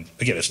 And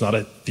again, it's not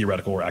a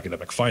theoretical or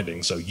academic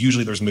finding, so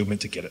usually there's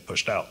movement to get it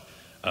pushed out.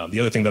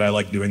 The other thing that I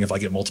like doing, if I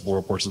get multiple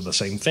reports of the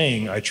same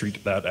thing, I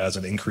treat that as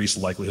an increased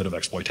likelihood of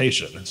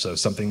exploitation. So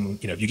something,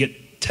 if you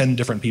get 10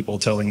 different people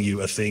telling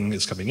you a thing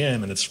is coming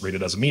in and it's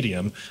rated as a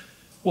medium,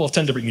 well, if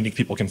 10 different unique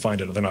people can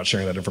find it and they're not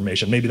sharing that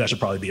information, maybe that should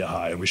probably be a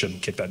high, and we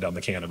shouldn't kick that down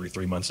the can every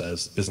 3 months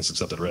as business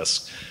accepted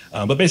risk.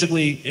 But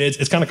basically,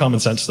 it's kind of common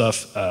sense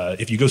stuff.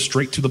 If you go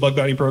straight to the bug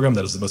bounty program,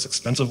 that is the most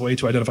expensive way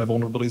to identify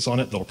vulnerabilities on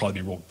it. There'll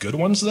probably be real good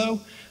ones, though.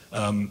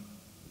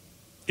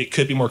 It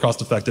could be more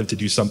cost effective to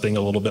do something a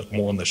little bit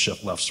more on the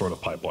shift left sort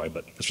of pipeline,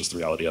 but it's just the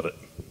reality of it.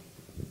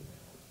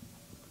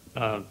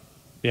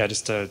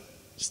 Just to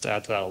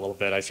add to that a little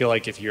bit, I feel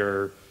like if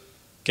you're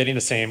getting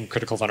the same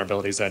critical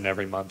vulnerabilities in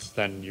every month,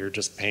 then you're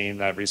just paying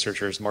that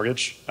researcher's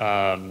mortgage.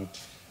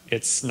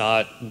 It's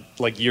not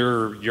like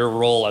your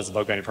role as a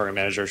bug bounty program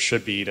manager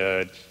should be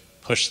to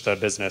push the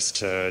business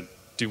to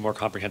do more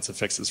comprehensive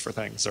fixes for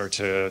things, or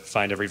to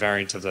find every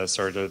variant of this,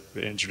 or to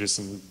introduce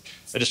some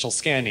additional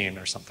scanning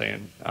or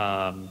something.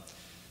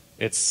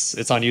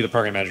 It's on you, the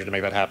program manager, to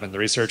make that happen. The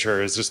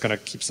researcher is just going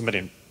to keep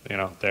submitting.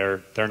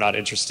 They're not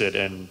interested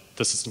in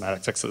the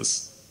systematic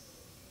fixes.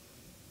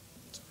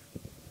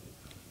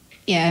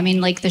 Yeah, I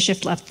mean, like the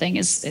shift left thing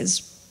is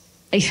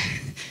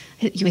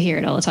you hear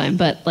it all the time,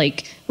 but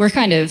like we're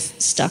kind of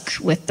stuck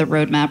with the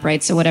roadmap,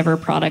 right? So whatever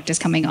product is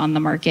coming on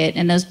the market,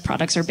 and those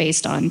products are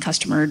based on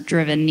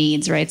customer-driven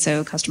needs, right?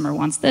 So customer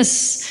wants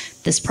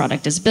this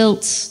product is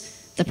built,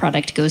 the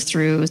product goes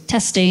through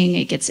testing,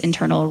 it gets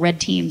internal red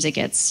teams, it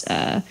gets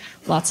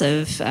lots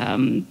of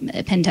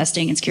pen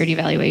testing and security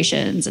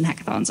evaluations and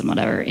hackathons and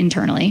whatever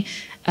internally.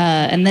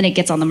 And then it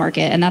gets on the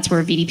market, and that's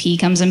where VDP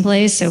comes in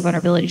place. So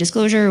vulnerability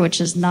disclosure,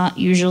 which is not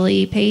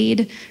usually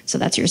paid. So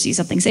that's your see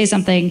something, say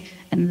something.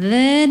 And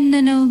then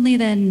and only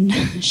then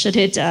should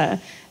it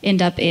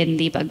end up in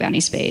the bug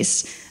bounty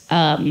space.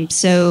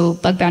 So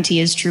bug bounty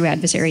is true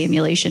adversary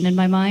emulation in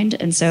my mind.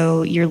 And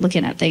so you're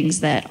looking at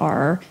things that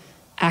are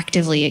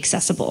actively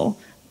accessible.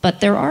 But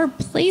there are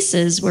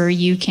places where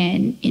you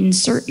can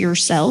insert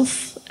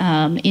yourself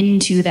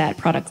into that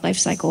product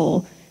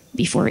lifecycle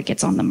before it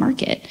gets on the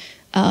market.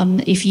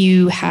 If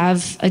you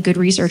have a good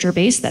researcher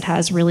base that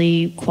has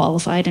really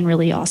qualified and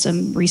really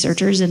awesome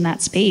researchers in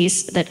that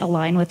space that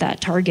align with that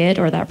target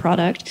or that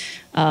product,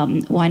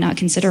 why not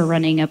consider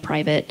running a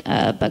private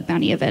bug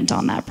bounty event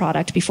on that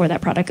product before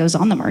that product goes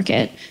on the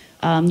market?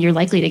 You're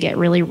likely to get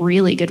really,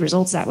 really good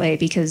results that way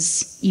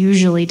because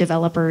usually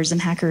developers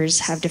and hackers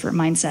have different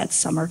mindsets.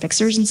 Some are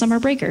fixers and some are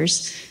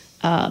breakers.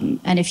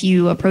 And if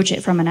you approach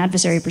it from an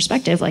adversary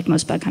perspective, like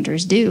most bug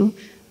hunters do,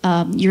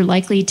 you're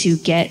likely to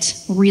get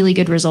really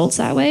good results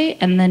that way.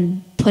 And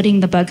then putting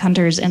the bug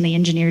hunters and the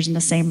engineers in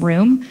the same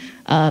room,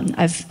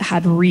 I've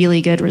had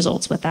really good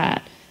results with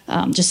that.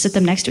 Just sit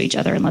them next to each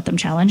other and let them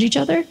challenge each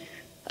other.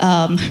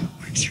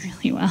 Works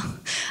really well.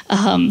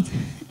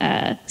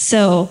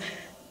 So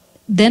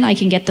then I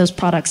can get those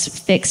products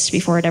fixed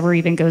before it ever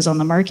even goes on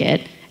the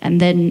market.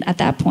 And then at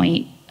that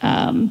point,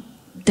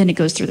 then it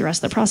goes through the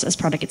rest of the process.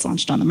 Product gets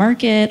launched on the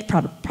market,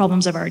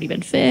 problems have already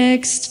been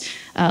fixed,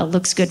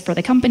 looks good for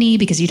the company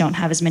because you don't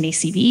have as many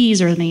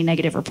CVEs or as many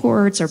negative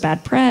reports or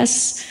bad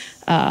press.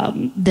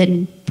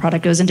 Then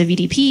product goes into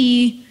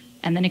VDP,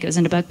 and then it goes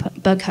into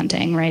bug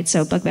hunting, right?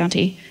 So bug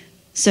bounty.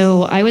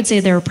 So I would say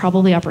there are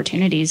probably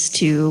opportunities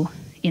to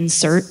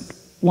insert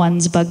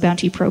one's bug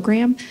bounty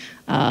program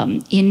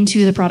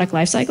into the product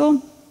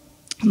lifecycle.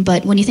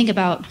 But when you think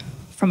about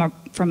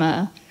from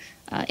a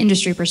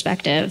industry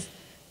perspective,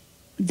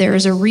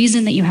 there's a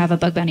reason that you have a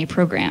bug bounty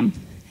program.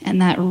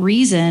 And that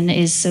reason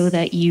is so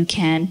that you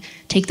can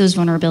take those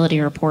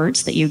vulnerability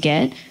reports that you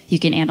get, you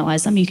can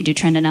analyze them, you can do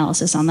trend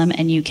analysis on them,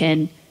 and you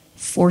can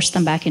force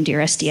them back into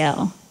your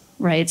SDL,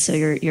 right? So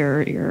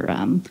your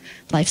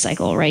life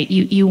cycle, right?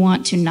 You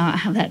want to not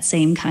have that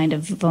same kind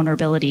of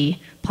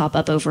vulnerability pop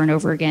up over and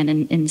over again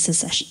in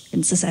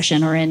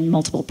succession or in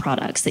multiple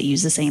products that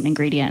use the same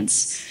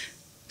ingredients.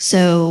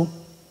 So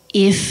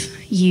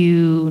if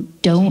you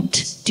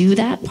don't do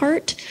that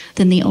part,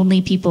 then the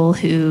only people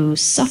who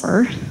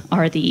suffer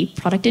are the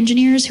product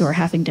engineers who are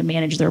having to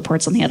manage the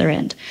reports on the other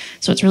end.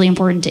 So it's really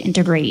important to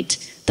integrate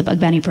the bug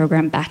bounty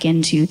program back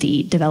into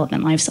the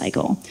development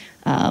lifecycle.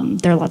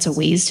 There are lots of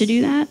ways to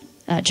do that.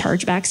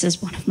 Chargebacks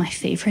is one of my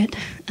favorite.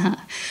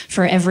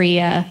 For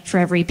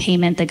every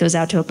payment that goes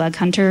out to a bug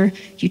hunter,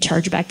 you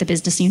charge back the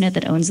business unit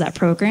that owns that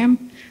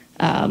program.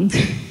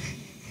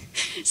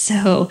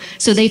 So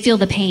they feel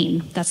the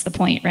pain. That's the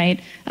point,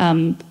 right?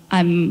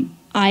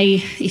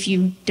 If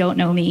you don't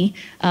know me,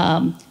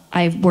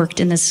 I've worked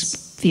in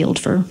this field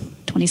for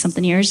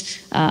 20-something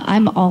years.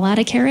 I'm all out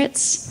of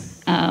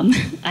carrots.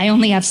 I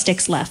only have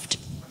sticks left.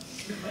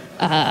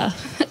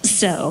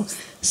 So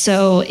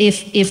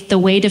if the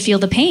way to feel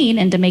the pain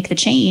and to make the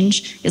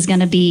change is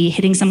going to be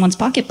hitting someone's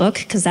pocketbook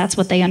because that's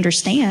what they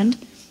understand,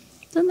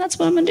 then that's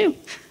what I'm going to do.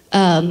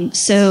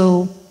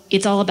 So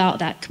it's all about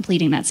that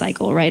completing that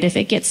cycle, right? If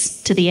it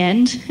gets to the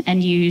end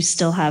and you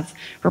still have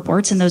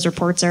reports and those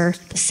reports are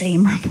the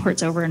same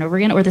reports over and over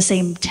again or the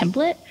same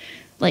template,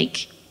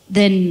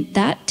 then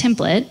that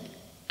template,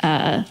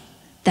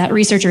 that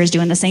researcher is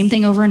doing the same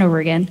thing over and over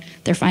again.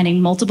 They're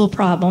finding multiple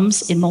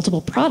problems in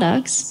multiple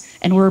products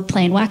and we're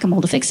playing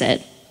whack-a-mole to fix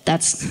it.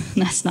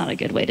 That's not a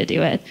good way to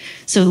do it.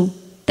 So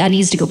that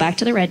needs to go back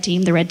to the red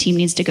team. The red team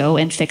needs to go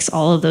and fix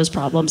all of those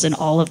problems and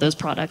all of those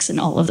products and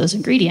all of those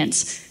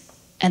ingredients.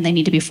 And they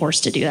need to be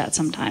forced to do that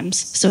sometimes.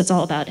 So it's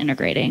all about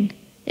integrating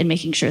and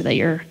making sure that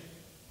you're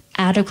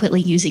adequately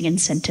using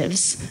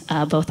incentives,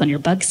 both on your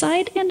bug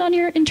side and on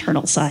your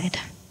internal side.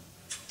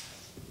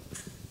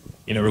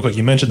 Real quick,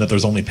 you mentioned that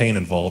there's only pain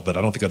involved, but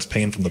I don't think that's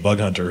pain from the bug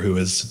hunter who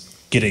is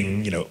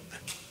getting,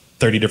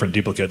 30 different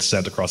duplicates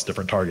sent across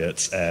different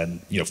targets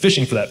and,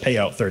 fishing for that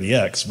payout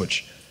 30x,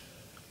 which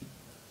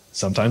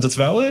sometimes it's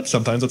valid,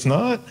 sometimes it's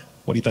not.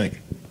 What do you think?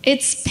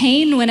 It's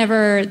pain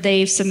whenever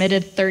they've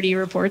submitted 30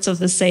 reports of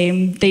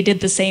they did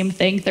the same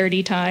thing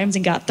 30 times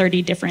and got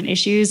 30 different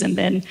issues, and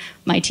then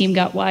my team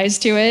got wise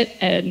to it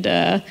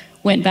and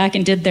went back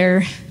and did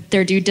their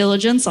due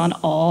diligence on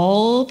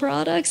all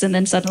products, and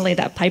then suddenly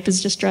that pipe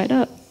is just dried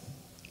up,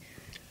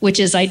 which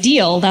is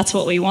ideal. That's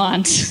what we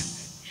want.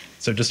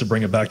 So just to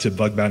bring it back to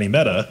bug bounty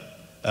meta,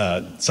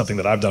 something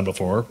that I've done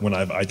before, when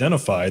I've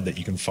identified that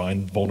you can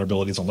find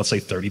vulnerabilities on, let's say,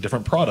 30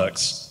 different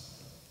products,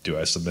 do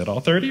I submit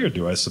all 30 or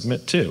do I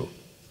submit 2?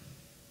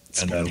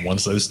 And then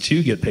once those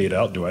 2 get paid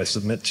out, do I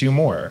submit 2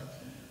 more?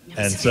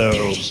 And so...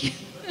 30.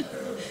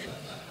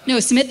 No,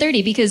 submit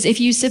 30 because if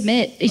you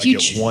submit... If you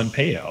get 1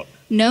 payout.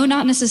 No,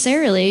 not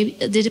necessarily.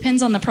 It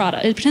depends on the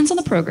product. It depends on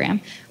the program.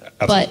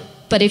 But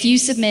if you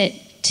submit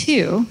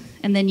 2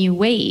 and then you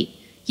wait,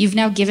 you've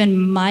now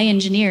given my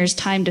engineers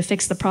time to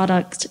fix the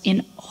product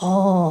in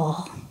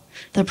all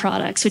the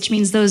products, which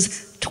means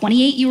those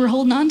 28 you were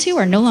holding on to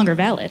are no longer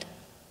valid.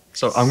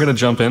 So I'm going to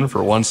jump in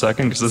for 1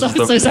 second because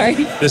So sorry.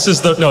 This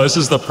is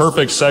the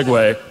perfect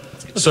segue.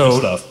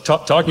 So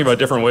talking about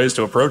different ways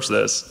to approach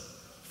this.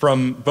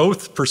 from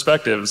both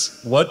perspectives,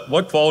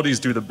 what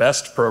qualities do the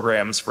best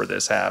programs for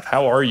this have?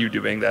 How are you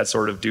doing that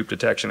sort of dupe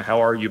detection?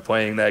 How are you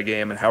playing that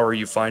game, and how are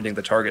you finding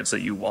the targets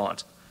that you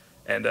want?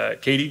 And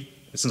Katie,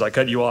 since I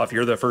cut you off,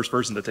 you're the first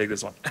person to take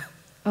this one.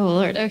 Oh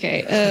Lord.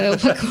 Okay.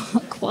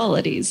 What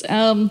qualities?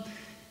 Oh.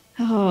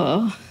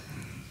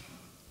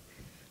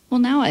 Well,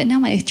 now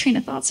my train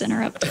of thoughts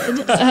interrupted.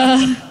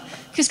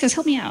 Cuscos,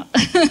 help me out.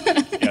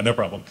 Yeah, no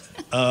problem.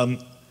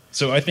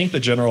 So I think the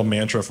general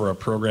mantra for a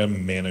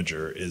program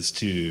manager is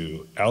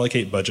to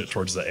allocate budget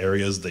towards the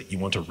areas that you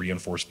want to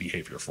reinforce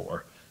behavior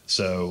for.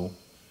 So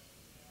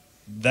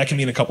that can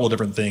mean a couple of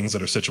different things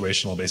that are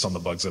situational based on the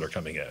bugs that are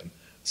coming in.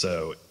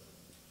 So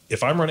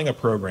if I'm running a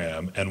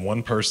program and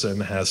one person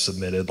has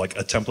submitted like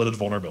a templated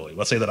vulnerability,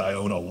 let's say that I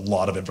own a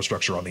lot of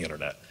infrastructure on the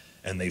internet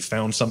and they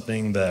found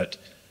something that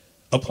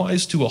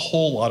applies to a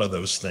whole lot of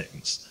those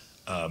things,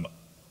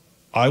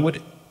 I would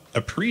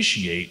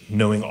appreciate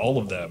knowing all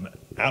of them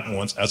at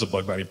once as a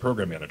bug bounty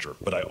program manager.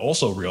 But I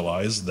also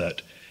realize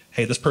that,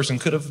 hey, this person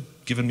could have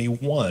given me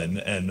one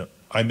and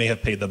I may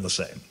have paid them the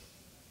same.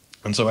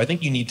 And so I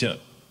think you need to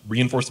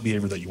reinforce the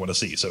behavior that you want to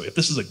see. So if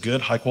this is a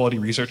good, high quality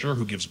researcher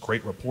who gives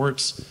great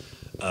reports,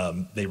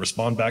 they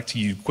respond back to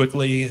you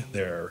quickly,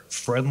 they're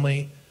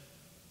friendly.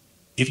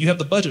 If you have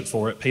the budget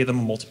for it, pay them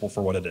a multiple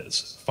for what it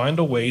is. Find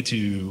a way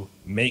to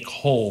make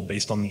whole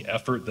based on the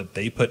effort that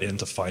they put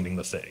into finding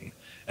the thing.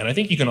 And I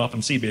think you can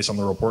often see based on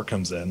the report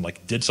comes in,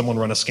 like, did someone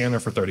run a scanner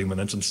for 30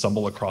 minutes and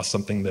stumble across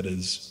something that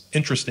is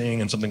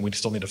interesting and something we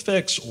still need to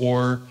fix?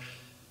 Or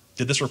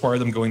did this require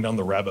them going down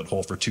the rabbit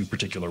hole for 2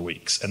 particular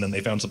weeks? And then they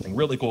found something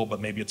really cool,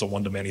 but maybe it's a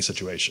one-to-many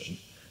situation.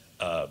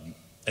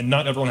 And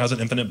not everyone has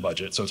an infinite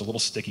budget, so it's a little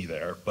sticky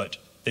there, but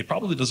they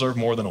probably deserve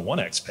more than a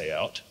 1x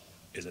payout.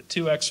 Is it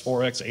 2x,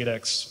 4x,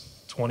 8x,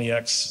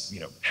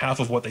 20x, half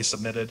of what they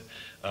submitted?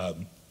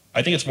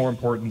 I think it's more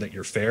important that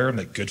you're fair and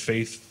that good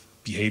faith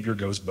behavior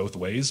goes both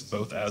ways,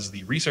 both as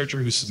the researcher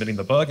who's submitting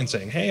the bug and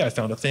saying, hey, I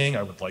found a thing,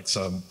 I would like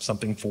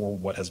something for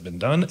what has been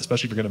done,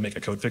 especially if you're going to make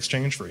a code fix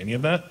change for any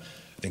of that.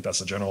 I think that's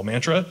the general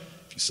mantra.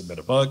 If you submit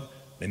a bug,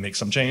 they make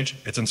some change,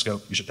 it's in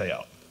scope, you should pay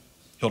out.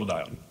 Hill to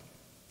die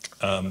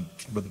on.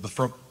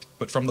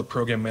 But from the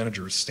program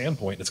manager's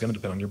standpoint, it's going to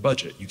depend on your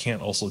budget. You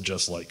can't also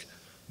just like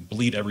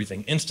bleed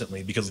everything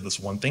instantly because of this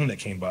one thing that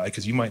came by,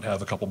 because you might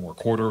have a couple more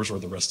quarters or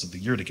the rest of the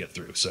year to get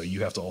through. So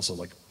you have to also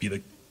like be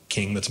the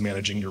king that's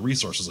managing your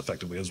resources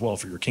effectively as well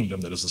for your kingdom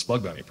that is this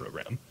bug bounty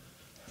program.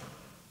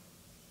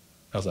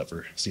 How's that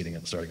for seeding it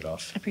and starting it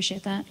off? I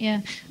appreciate that.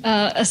 Yeah.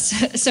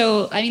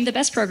 So, I mean, the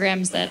best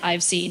programs that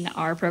I've seen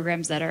are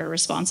programs that are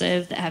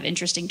responsive, that have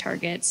interesting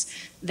targets,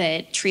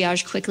 that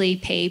triage quickly,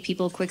 pay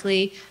people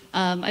quickly.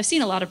 I've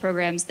seen a lot of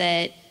programs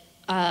that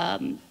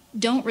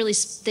don't really.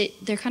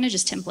 They're kind of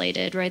just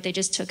templated, right? They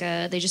just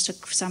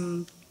took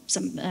some.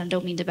 I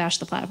don't mean to bash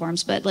the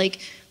platforms, but like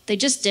they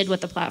just did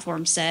what the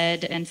platform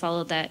said and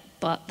followed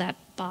that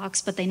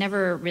box, but they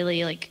never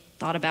really like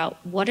thought about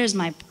what is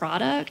my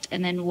product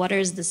and then what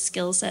is the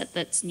skill set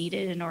that's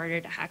needed in order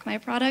to hack my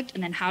product,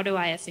 and then how do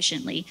I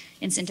efficiently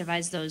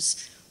incentivize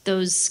those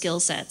skill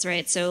sets,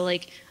 right? So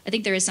like I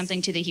think there is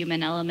something to the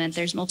human element.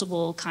 There's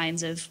multiple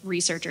kinds of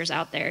researchers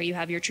out there. You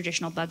have your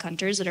traditional bug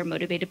hunters that are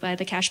motivated by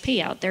the cash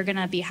payout. They're going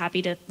to be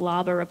happy to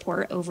lob a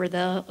report over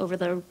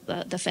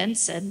the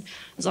fence, and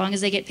as long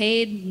as they get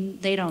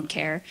paid, they don't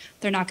care.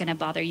 They're not going to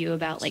bother you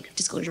about like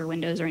disclosure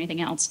windows or anything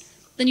else.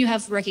 Then you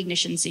have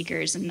recognition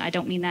seekers, and I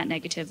don't mean that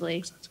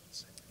negatively,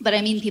 but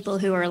I mean people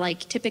who are like,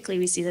 typically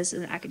we see this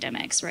in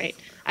academics, right?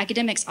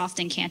 Academics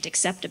often can't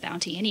accept a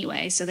bounty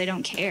anyway, so they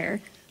don't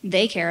care.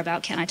 They care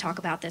about, can I talk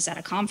about this at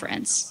a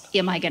conference?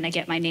 Am I going to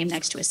get my name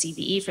next to a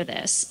CVE for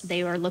this?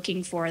 They are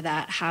looking for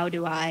that. How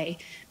do I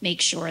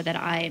make sure that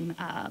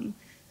I'm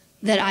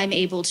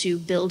able to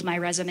build my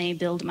resume,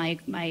 build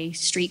my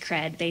street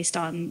cred based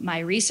on my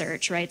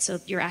research, right? So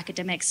your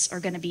academics are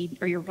going to be,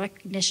 or your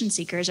recognition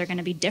seekers are going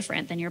to be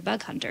different than your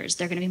bug hunters.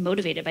 They're going to be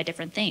motivated by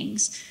different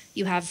things.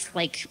 You have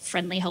like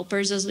friendly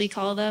helpers, as we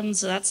call them.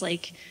 So that's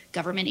like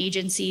government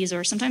agencies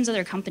or sometimes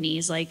other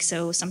companies. Like,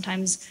 so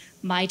sometimes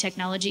my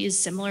technology is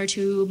similar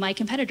to my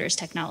competitor's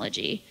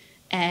technology.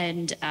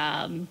 And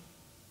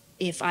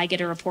if I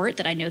get a report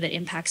that I know that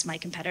impacts my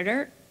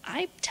competitor,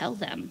 I tell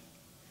them.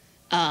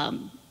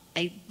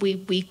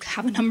 We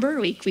have a number,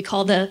 we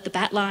call the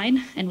bat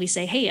line, and we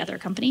say, hey, other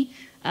company,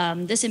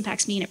 this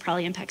impacts me and it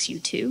probably impacts you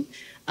too.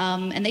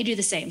 And they do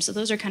the same. So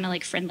those are kind of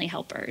like friendly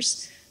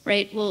helpers,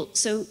 right? Well,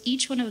 so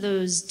each one of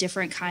those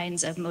different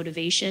kinds of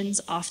motivations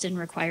often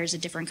requires a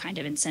different kind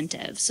of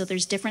incentive. So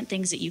there's different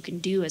things that you can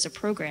do as a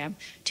program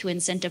to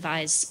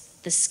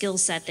incentivize the skill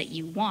set that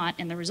you want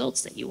and the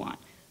results that you want.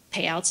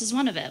 Payouts is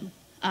one of them.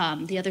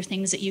 The other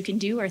things that you can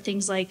do are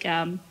things like,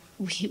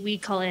 we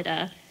call it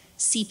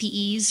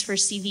CPEs for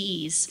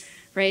CVEs,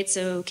 right?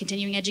 So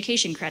continuing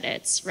education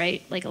credits,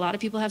 right? Like a lot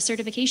of people have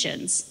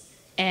certifications.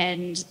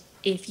 And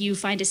if you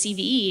find a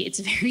CVE, it's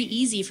very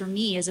easy for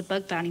me as a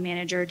bug bounty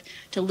manager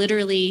to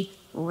literally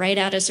write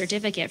out a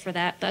certificate for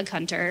that bug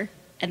hunter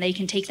and they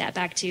can take that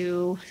back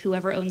to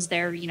whoever owns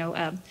their,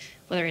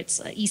 whether it's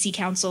EC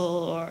Council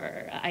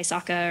or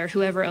ISACA or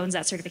whoever owns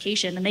that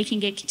certification, and they can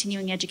get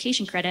continuing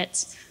education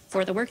credits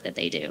for the work that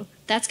they do.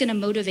 That's going to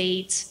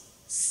motivate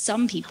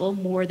some people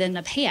more than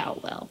a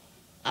payout will.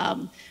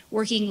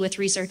 Working with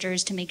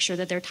researchers to make sure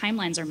that their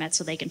timelines are met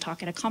so they can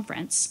talk at a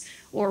conference,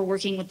 or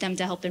working with them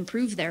to help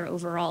improve their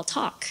overall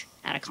talk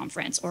at a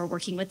conference, or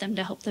working with them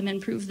to help them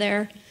improve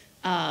their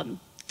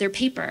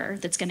paper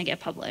that's going to get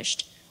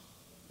published.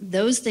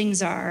 Those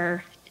things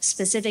are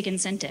specific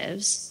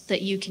incentives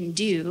that you can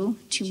do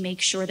to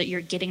make sure that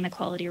you're getting the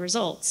quality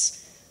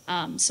results.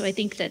 So I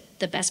think that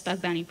the best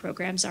bug bounty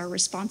programs are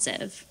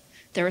responsive.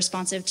 They're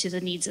responsive to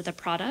the needs of the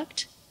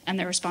product, and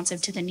they're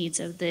responsive to the needs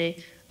of the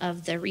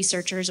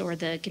researchers or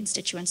the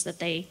constituents that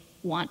they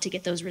want to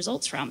get those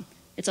results from.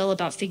 It's all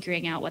about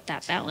figuring out what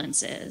that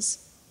balance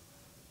is.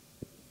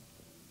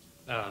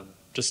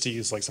 Just to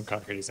use like some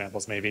concrete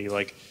examples, maybe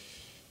like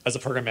as a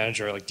program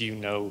manager, like do you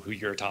know who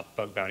your top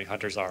bug bounty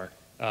hunters are?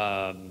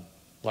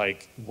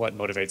 Like what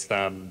motivates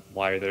them,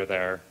 why they're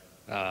there?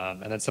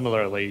 And then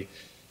similarly,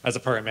 as a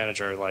program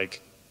manager,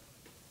 like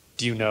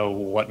do you know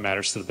what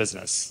matters to the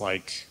business?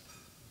 Like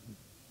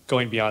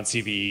going beyond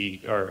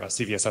CV or a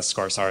CVSS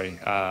score, sorry,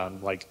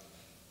 like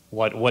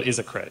what is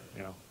a crit,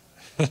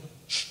 to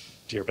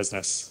your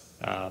business?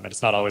 And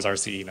it's not always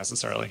RCE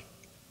necessarily.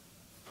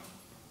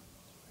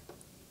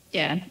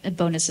 Yeah, and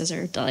bonuses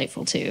are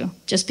delightful too.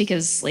 Just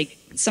because like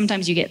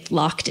sometimes you get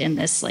locked in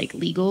this like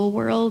legal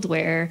world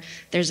where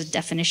there's a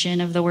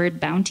definition of the word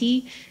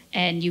bounty,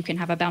 and you can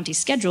have a bounty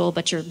schedule,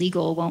 but your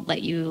legal won't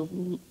let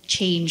you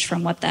change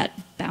from what that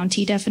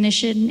bounty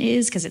definition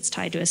is because it's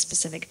tied to a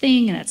specific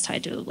thing, and that's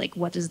tied to like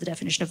what is the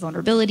definition of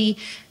vulnerability.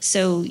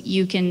 So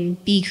you can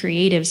be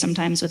creative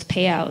sometimes with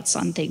payouts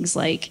on things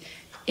like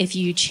if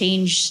you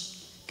change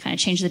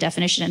the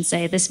definition and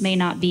say this may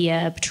not be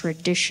a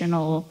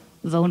traditional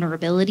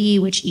vulnerability,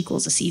 which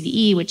equals a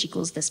CVE, which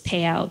equals this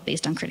payout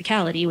based on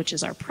criticality, which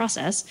is our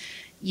process.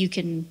 You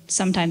can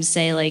sometimes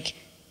say like,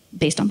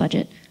 based on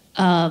budget,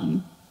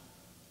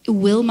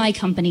 will my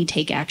company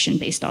take action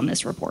based on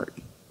this report,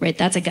 right?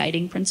 That's a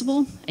guiding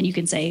principle. And you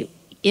can say,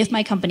 if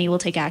my company will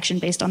take action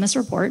based on this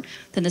report,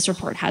 then this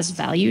report has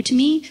value to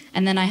me.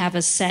 And then I have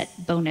a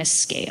set bonus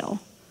scale.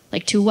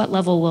 Like to what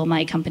level will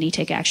my company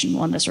take action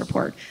on this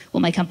report?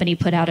 Will my company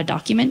put out a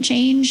document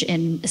change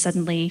and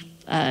suddenly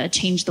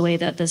change the way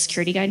that the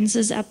security guidance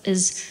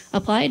is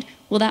applied?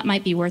 Well, that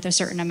might be worth a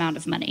certain amount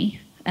of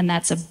money. And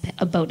that's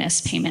a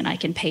bonus payment I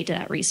can pay to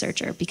that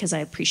researcher because I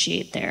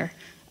appreciate the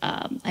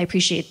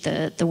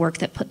work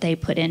that they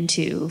put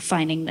into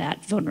finding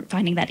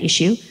that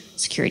issue,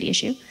 security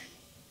issue,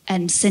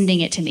 and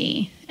sending it to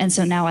me. And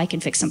so now I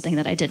can fix something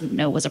that I didn't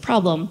know was a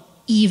problem,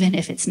 even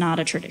if it's not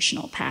a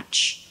traditional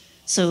patch.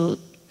 So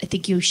I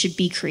think you should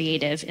be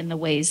creative in the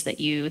ways that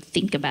you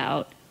think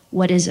about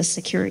what is a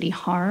security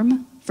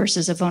harm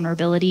versus a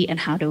vulnerability, and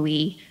how do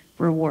we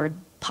reward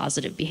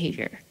positive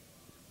behavior.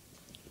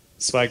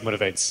 Swag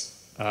motivates.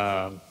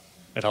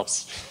 It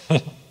helps.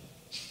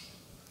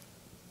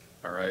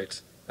 All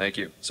right, thank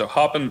you. So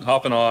hopping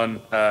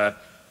on,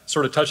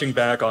 sort of touching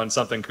back on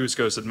something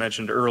Kuskos had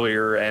mentioned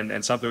earlier,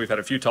 and something we've had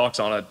a few talks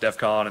on at DEF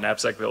CON and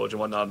AppSec Village and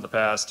whatnot in the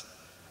past.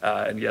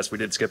 And yes, we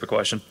did skip a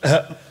question.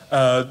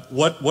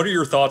 What are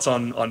your thoughts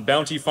on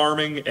bounty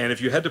farming? And if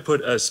you had to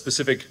put a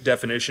specific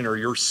definition or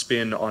your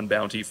spin on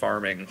bounty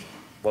farming,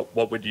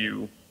 what would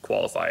you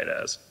qualify it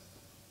as?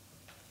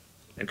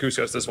 And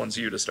Kuskos, this one's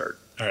you to start.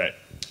 All right.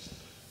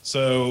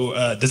 So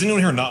does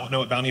anyone here not know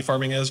what bounty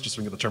farming is? Just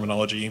so we get the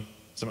terminology.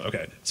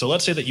 Okay. So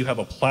let's say that you have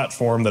a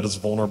platform that is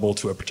vulnerable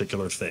to a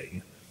particular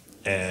thing.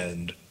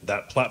 And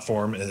that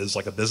platform is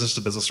like a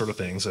business-to-business sort of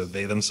thing. So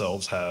they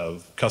themselves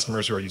have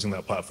customers who are using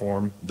that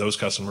platform. Those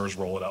customers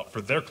roll it out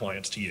for their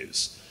clients to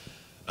use.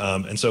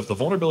 And so if the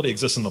vulnerability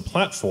exists in the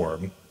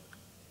platform,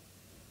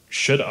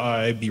 should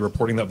I be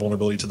reporting that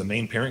vulnerability to the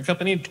main parent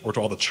company or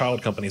to all the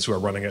child companies who are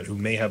running it who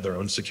may have their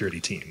own security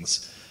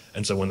teams?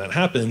 And so when that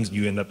happens,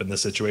 you end up in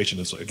this situation.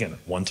 It's, again,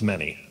 one to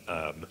many.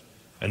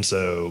 And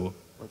so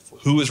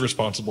who is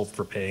responsible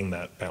for paying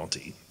that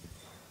bounty?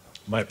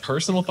 My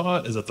personal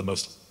thought is that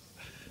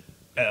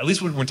at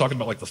least when we're talking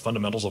about like the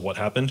fundamentals of what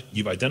happened,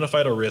 you've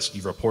identified a risk,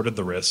 you've reported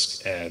the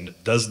risk, and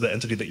does the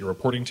entity that you're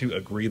reporting to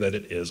agree that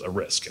it is a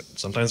risk? And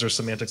sometimes there's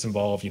semantics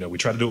involved. We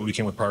try to do what we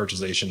can with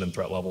prioritization and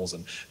threat levels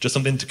and just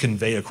something to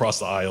convey across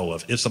the aisle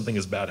of if something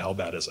is bad, how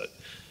bad is it?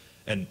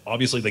 And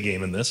obviously the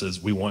game in this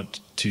is we want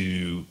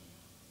to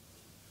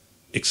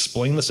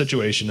explain the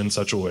situation in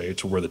such a way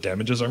to where the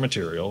damages are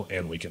material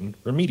and we can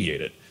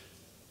remediate it.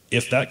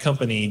 If that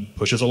company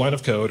pushes a line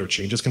of code or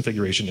changes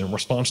configuration in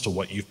response to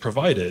what you've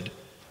provided,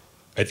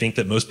 I think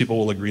that most people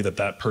will agree that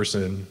that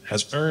person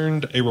has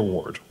earned a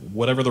reward,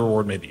 whatever the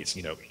reward may be. So,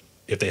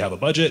 if they have a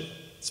budget,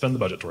 spend the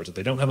budget towards it. If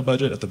they don't have a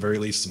budget, at the very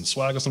least, some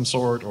swag of some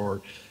sort,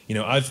 or,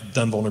 I've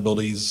done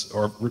vulnerabilities,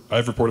 or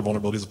I've reported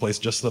vulnerabilities to place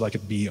just so that I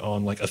could be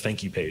on like a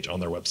thank you page on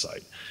their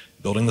website.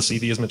 Building the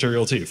CV is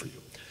material too for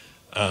you.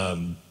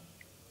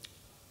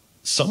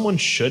 someone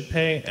should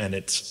pay, and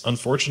it's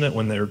unfortunate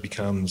when there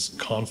becomes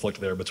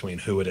conflict there between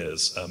who it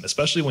is,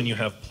 especially when you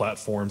have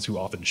platforms who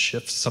often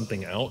shift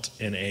something out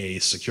in a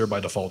secure by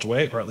default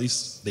way, or at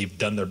least they've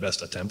done their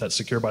best attempt at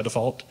secure by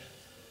default.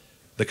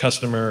 The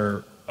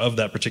customer of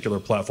that particular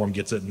platform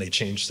gets it and they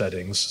change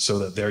settings so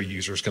that their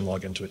users can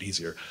log into it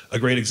easier. A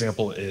great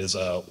example is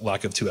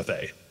lack of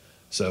 2FA.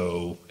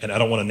 So, and I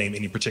don't want to name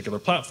any particular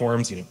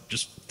platforms,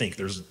 just think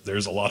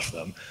there's a lot of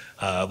them.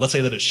 Let's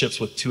say that it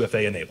ships with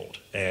 2FA enabled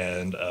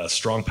and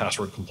strong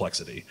password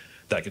complexity.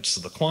 That gets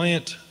to the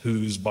client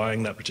who's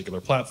buying that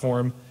particular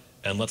platform,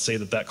 and let's say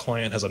that that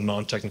client has a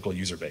non-technical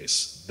user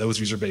base. Those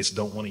user base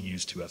don't want to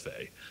use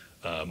 2FA,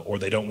 or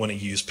they don't want to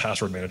use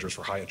password managers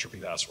for high entropy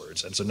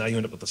passwords. And so now you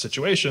end up with a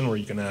situation where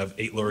you can have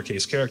 8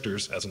 lowercase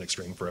characters as an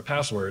extreme for a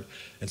password,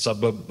 and some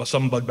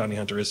bug bounty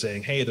hunter is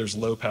saying, hey, there's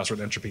low password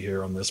entropy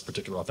here on this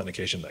particular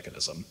authentication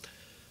mechanism.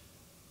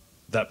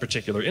 That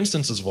particular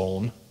instance is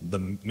vuln.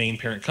 The main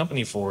parent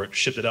company for it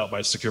shipped it out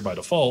by secure by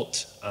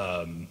default.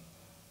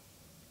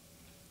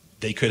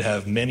 They could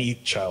have many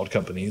child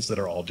companies that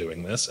are all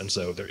doing this, and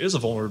so there is a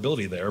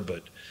vulnerability there,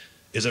 but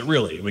is it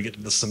really? We get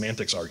to the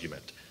semantics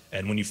argument.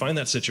 And when you find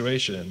that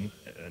situation,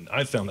 and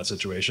I've found that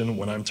situation,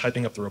 when I'm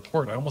typing up the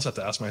report, I almost have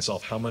to ask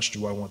myself, how much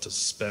do I want to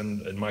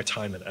spend in my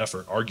time and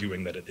effort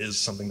arguing that it is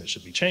something that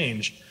should be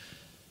changed,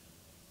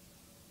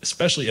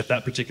 especially if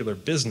that particular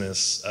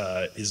business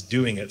is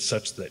doing it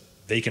such that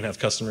they can have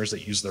customers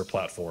that use their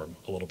platform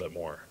a little bit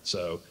more.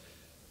 So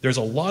there's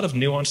a lot of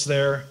nuance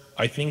there.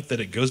 I think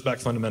that it goes back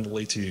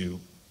fundamentally to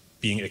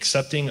being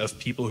accepting of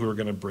people who are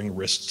going to bring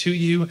risk to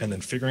you and then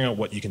figuring out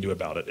what you can do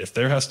about it. If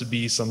there has to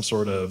be some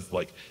sort of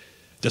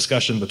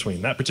discussion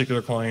between that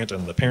particular client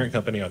and the parent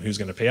company on who's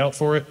going to pay out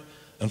for it,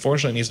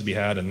 unfortunately it needs to be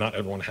had, and not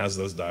everyone has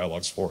those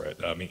dialogues for it.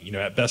 I mean,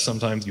 at best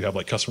sometimes you have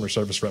customer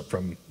service rep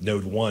from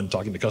node 1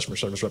 talking to customer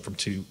service rep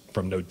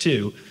from node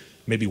 2.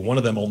 Maybe one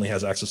of them only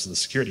has access to the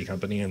security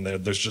company, and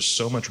there's just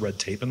so much red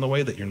tape in the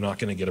way that you're not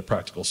going to get a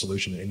practical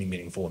solution in any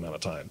meaningful amount of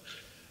time.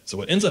 So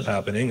what ends up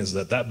happening is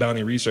that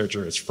bounty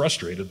researcher is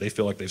frustrated. They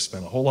feel like they've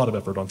spent a whole lot of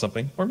effort on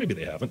something, or maybe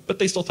they haven't, but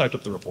they still typed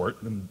up the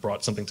report and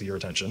brought something to your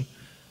attention.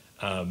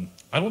 I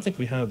don't think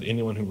we have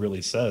anyone who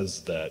really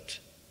says that,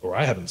 or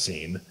I haven't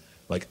seen,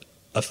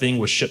 a thing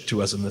was shipped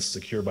to us in this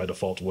secure by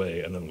default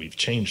way and then we've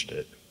changed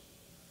it.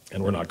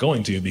 And we're not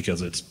going to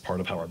because it's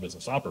part of how our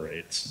business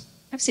operates.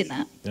 I've seen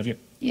that. Have you?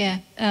 Yeah,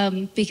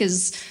 and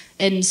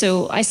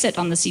so I sit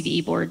on the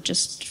CVE board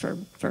just for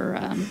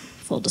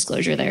full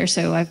disclosure there.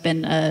 So I've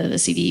been a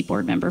CVE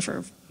board member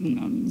for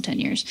 10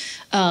 years.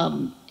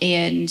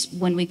 And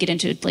when we get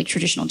into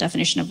traditional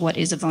definition of what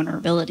is a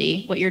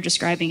vulnerability, what you're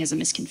describing is a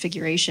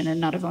misconfiguration and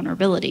not a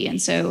vulnerability.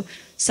 And so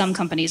some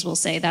companies will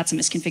say that's a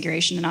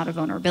misconfiguration and not a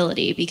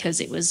vulnerability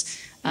because it was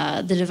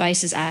the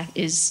device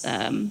is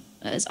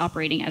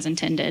operating as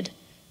intended.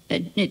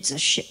 It's a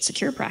shit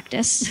secure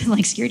practice,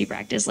 security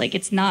practice.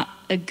 It's not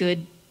a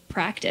good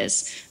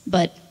practice,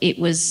 but it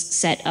was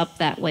set up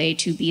that way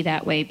to be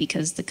that way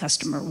because the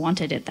customer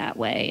wanted it that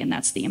way, and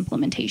that's the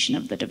implementation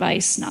of the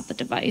device, not the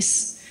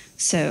device.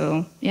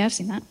 So yeah, I've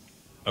seen that.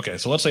 Okay,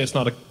 so let's say it's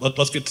not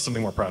let's get to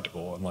something more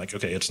practical. And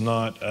okay, it's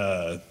not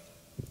a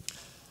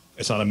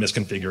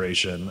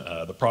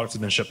misconfiguration. The product has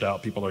been shipped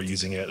out, people are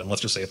using it, and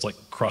let's just say it's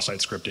cross-site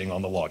scripting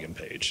on the login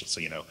page. So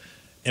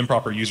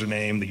improper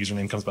username, the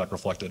username comes back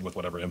reflected with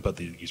whatever input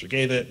the user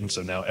gave it, and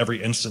so now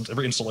every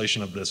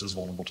installation of this is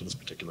vulnerable to this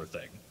particular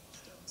thing.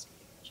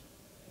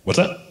 What's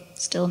that?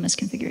 Still a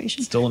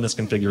misconfiguration. Still a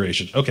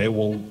misconfiguration. Okay,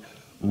 well,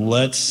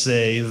 let's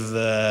say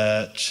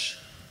that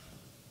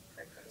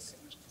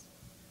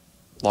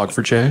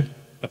Log4j,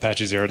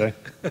 Apache 0-day.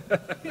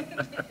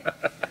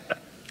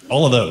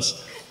 all of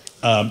those.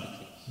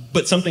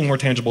 But something more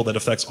tangible that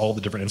affects all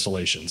the different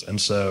installations. And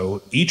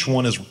so each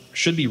one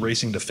should be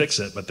racing to fix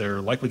it, but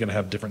they're likely going to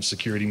have different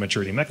security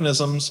maturity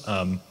mechanisms.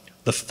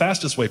 The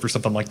fastest way for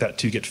something like that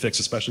to get fixed,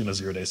 especially in a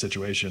zero-day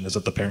situation, is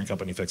that the parent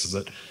company fixes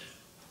it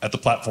at the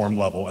platform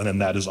level, and then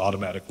that is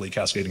automatically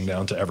cascading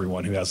down to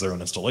everyone who has their own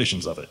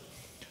installations of it.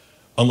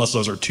 Unless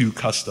those are too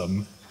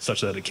custom,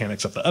 such that it can't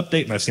accept the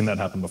update, and I've seen that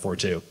happen before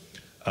too.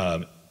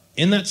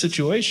 In that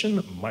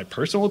situation, my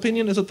personal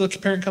opinion is that the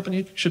parent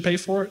company should pay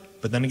for it.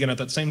 But then again, at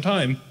that same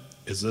time,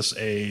 is this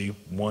a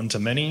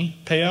one-to-many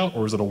payout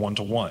or is it a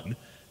one-to-one?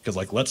 Because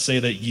let's say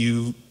that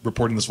you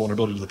reporting this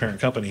vulnerability to the parent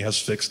company has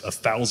fixed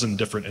 1,000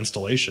 different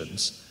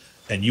installations,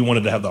 and you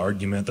wanted to have the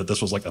argument that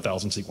this was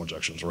 1,000 SQL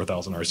injections or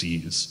 1,000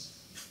 RCEs.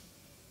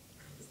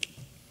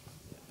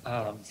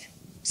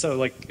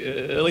 So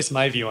at least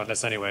my view on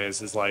this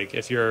anyways is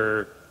if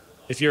you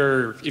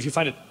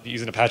find it,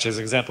 using Apache as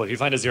an example, if you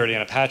find a 0-day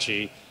in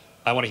Apache,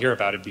 I want to hear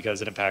about it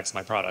because it impacts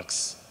my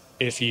products.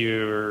 If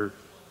you're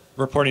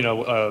reporting a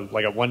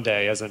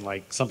 1-day, as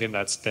in something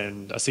that's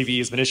been, a CVE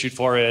has been issued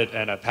for it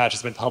and a patch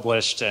has been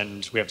published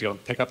and we have to go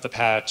pick up the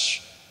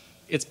patch,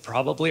 it's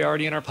probably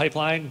already in our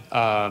pipeline.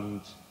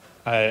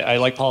 I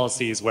like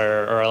policies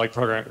or I like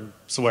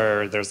programs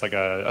where there's a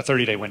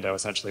 30-day window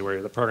essentially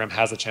where the program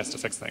has a chance to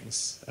fix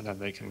things, and then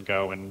they can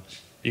go and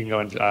you can go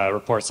and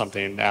report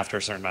something after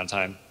a certain amount of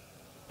time.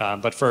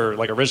 But for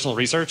like original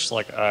research,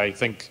 like I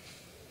think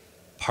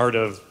part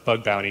of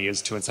bug bounty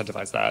is to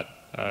incentivize that.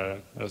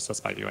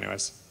 That's my view,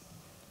 anyways.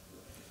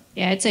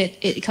 Yeah, I'd say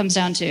it comes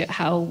down to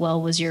how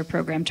well was your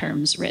program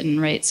terms written,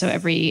 right? So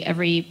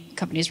every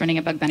company who's running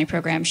a bug bounty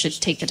program should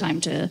take the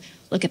time to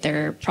look at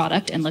their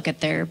product and look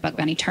at their bug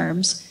bounty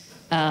terms.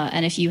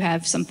 And if you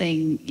have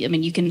something, I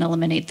mean, you can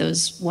eliminate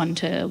those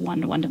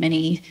one-to-one,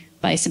 one-to-many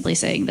by simply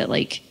saying that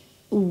like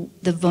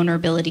the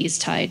vulnerability is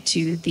tied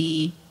to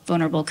the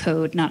vulnerable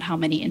code, not how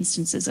many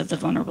instances of the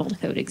vulnerable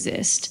code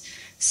exist.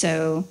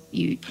 So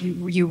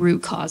you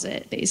root cause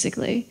it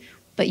basically.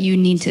 But you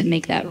need to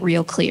make that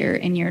real clear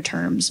in your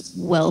terms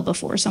well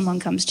before someone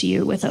comes to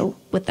you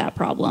with that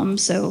problem.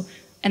 So,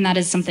 and that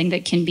is something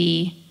that can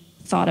be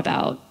thought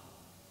about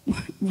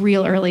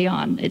real early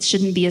on. It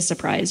shouldn't be a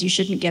surprise. You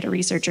shouldn't get a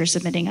researcher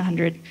submitting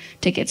 100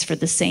 tickets for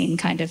the same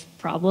kind of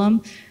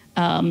problem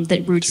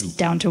that roots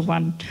down to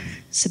one.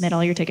 Submit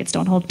all your tickets.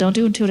 Don't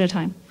do it two at a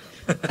time.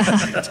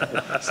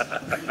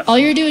 All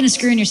you're doing is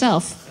screwing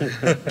yourself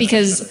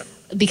because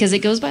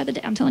it goes by the day.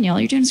 I'm telling you, all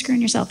you're doing is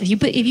screwing yourself. If you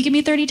give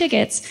me 30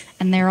 tickets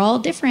and they're all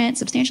different,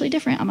 substantially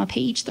different, I'm gonna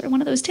pay each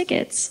one of those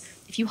tickets.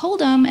 If you hold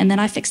them and then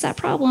I fix that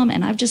problem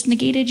and I've just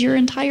negated your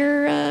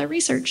entire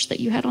research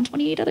that you had on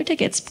 28 other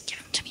tickets, give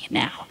them to me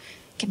now.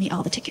 Give me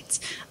all the tickets.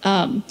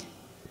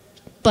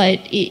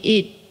 But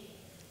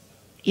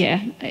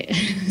yeah.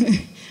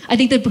 I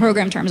think the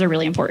program terms are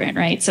really important,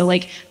 right? So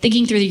like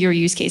thinking through your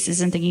use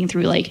cases and thinking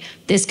through like,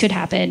 this could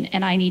happen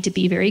and I need to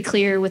be very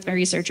clear with my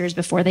researchers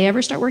before they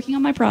ever start working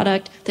on my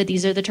product that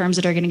these are the terms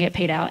that are gonna get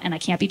paid out and I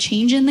can't be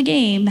changing the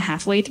game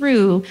halfway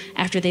through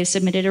after they've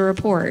submitted a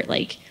report.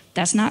 Like,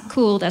 that's not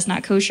cool, that's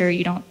not kosher,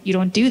 you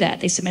don't do that.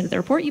 They submitted the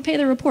report, you pay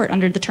the report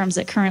under the terms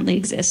that currently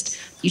exist.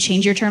 You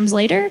change your terms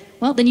later,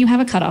 well, then you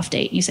have a cutoff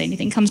date. You say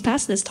anything comes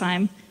past this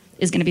time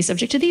is gonna be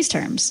subject to these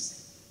terms.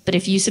 But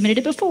if you submitted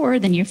it before,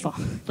 then you fall.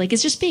 Like,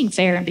 it's just being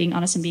fair and being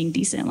honest and being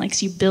decent. Like,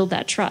 so you build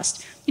that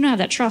trust. You don't have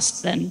that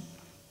trust, then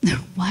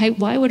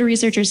why would a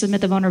researcher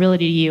submit the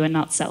vulnerability to you and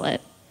not sell it?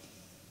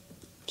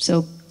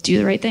 So do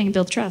the right thing,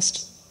 build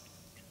trust.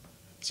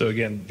 So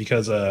again,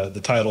 because the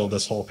title of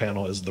this whole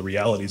panel is "The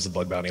Realities of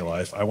Bug Bounty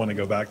Life," I want to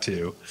go back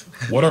to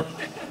what are the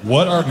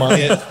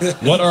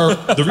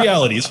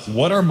realities?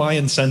 What are my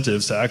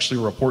incentives to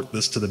actually report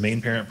this to the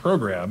main parent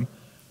program?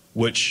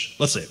 Which,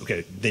 let's say,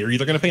 okay, they're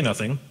either going to pay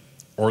nothing,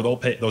 or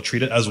they'll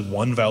treat it as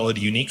one valid,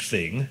 unique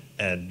thing,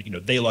 and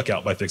they luck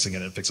out by fixing it,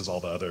 and it fixes all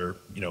the other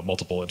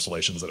multiple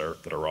installations that are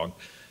wrong,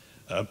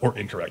 or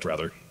incorrect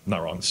rather,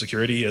 not wrong.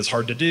 Security is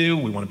hard to do.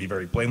 We want to be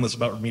very blameless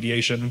about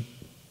remediation.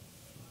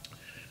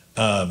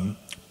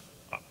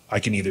 I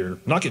can either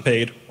not get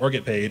paid,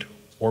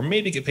 or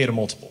maybe get paid a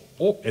multiple,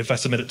 or if I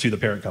submit it to the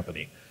parent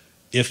company.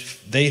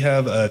 If they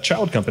have a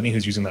child company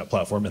who's using that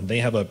platform and they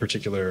have a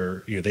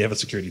particular, they have a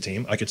security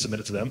team, I could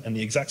submit it to them and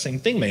the exact same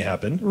thing may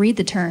happen. Read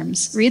the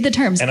terms. Read the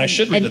terms. And I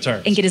should read the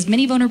terms. And get as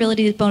many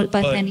vulnerability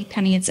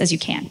pennies as you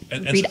can.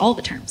 Read all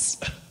the terms.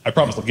 I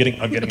promise I'm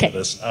getting okay. To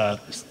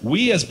this.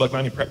 We as bug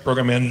bounty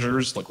program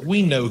managers,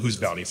 we know who's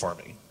bounty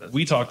farming.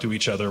 We talk to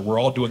each other. We're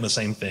all doing the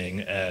same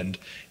thing. And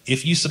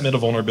if you submit a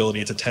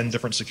vulnerability to 10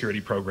 different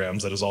security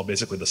programs that is all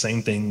basically the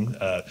same thing,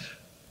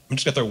 I'm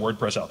just going to throw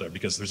WordPress out there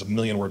because there's a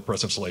million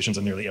WordPress installations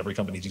and nearly every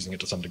company is using it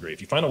to some degree. If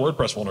you find a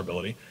WordPress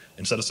vulnerability,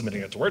 instead of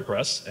submitting it to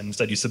WordPress, and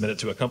instead you submit it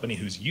to a company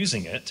who's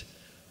using it,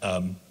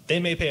 they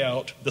may pay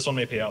out, this one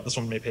may pay out, this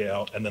one may pay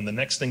out, and then the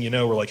next thing you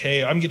know, we're like,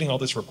 hey, I'm getting all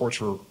these reports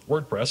for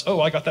WordPress.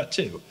 Oh, I got that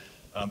too.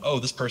 Oh,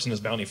 this person is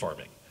bounty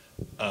farming.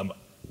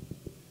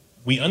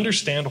 We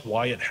understand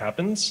why it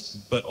happens,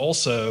 but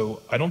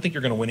also I don't think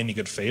you're going to win any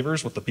good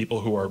favors with the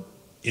people who are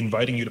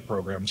inviting you to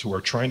programs, who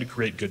are trying to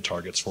create good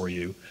targets for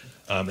you.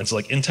 And so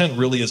intent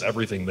really is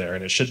everything there,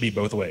 and it should be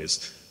both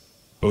ways.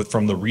 Both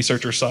from the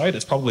researcher side,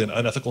 it's probably an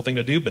unethical thing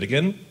to do, but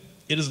again,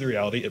 it is the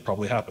reality, it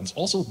probably happens.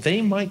 Also,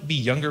 they might be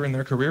younger in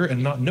their career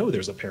and not know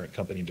there's a parent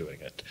company doing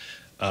it.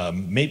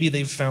 Maybe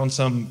they've found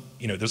some,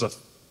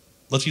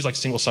 let's use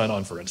single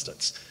sign-on for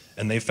instance,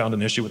 and they've found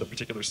an issue with a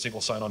particular single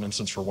sign-on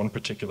instance for one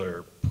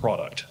particular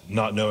product,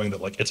 not knowing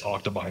that it's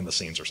Okta behind the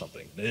scenes or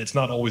something. It's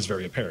not always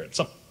very apparent.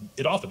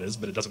 It often is,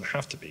 but it doesn't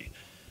have to be.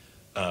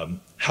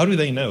 How do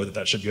they know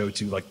that should go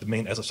to the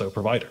main SSO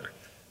provider?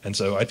 And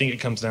so I think it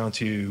comes down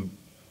to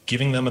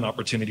giving them an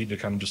opportunity to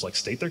kind of just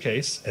state their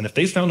case. And if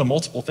they found a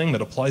multiple thing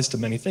that applies to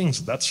many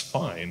things, that's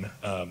fine.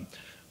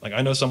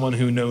 I know someone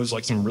who knows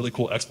some really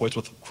cool exploits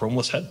with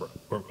headless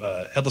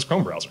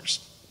Chrome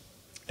browsers.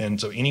 And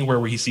so anywhere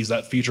where he sees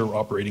that feature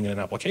operating in an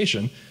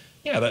application,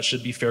 yeah, that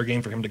should be fair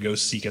game for him to go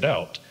seek it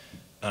out.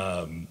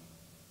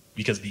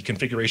 Because the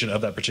configuration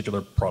of that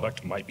particular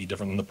product might be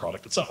different than the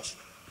product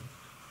itself.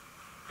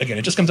 Again,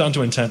 it just comes down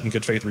to intent and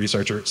good faith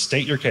researcher.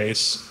 State your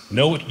case.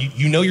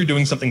 You know you're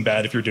doing something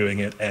bad if you're doing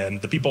it,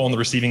 and the people on the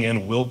receiving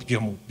end will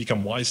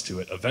become wise to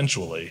it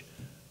eventually.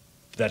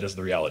 That is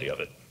the reality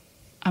of it.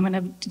 I'm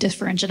going to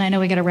differentiate. I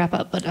know we got to wrap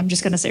up, but I'm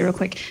just going to say real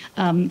quick,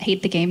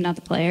 hate the game, not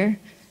the player.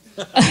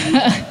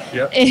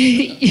 Yep.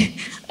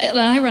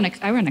 I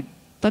run a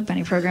bug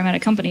bounty program at a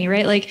company,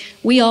 right?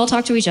 We all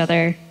talk to each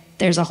other.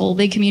 There's a whole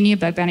big community of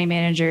bug bounty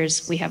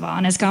managers. We have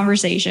honest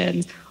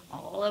conversations.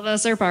 All of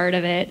us are part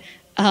of it.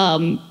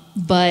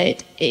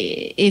 But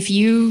if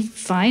you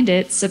find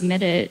it,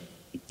 submit it.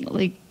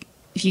 Like,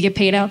 if you get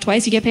paid out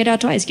twice, you get paid out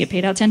twice. You get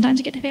paid out 10 times,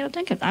 you get paid out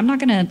 10 times. I'm not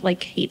gonna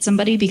like hate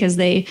somebody because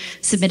they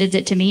submitted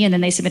it to me and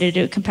then they submitted it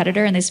to a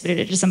competitor and they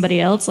submitted it to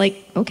somebody else.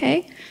 Like,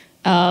 okay,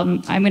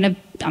 I'm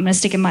gonna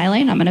stick in my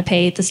lane. I'm gonna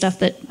pay the stuff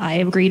that I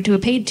agreed to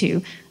have paid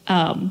to.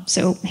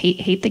 So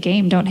hate the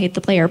game, don't hate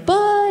the player.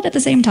 But at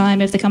the same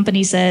time, if the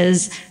company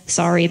says,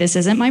 sorry, this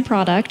isn't my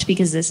product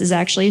because this is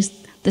actually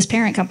this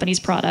parent company's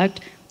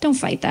product, don't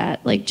fight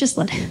that. Like, just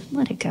let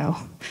it go.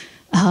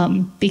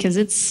 Because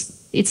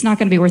it's not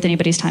going to be worth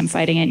anybody's time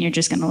fighting it, and you're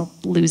just going to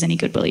lose any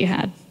goodwill you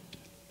had.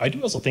 I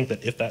do also think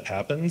that if that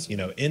happens,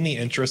 in the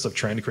interest of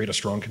trying to create a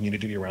strong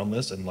community around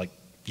this and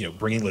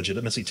bringing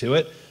legitimacy to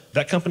it,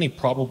 that company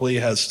probably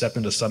has stepped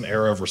into some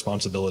era of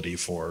responsibility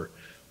for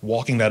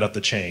walking that up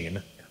the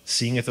chain,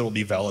 seeing if it will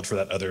be valid for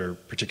that other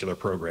particular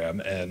program.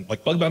 And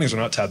bug bounties are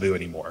not taboo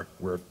anymore.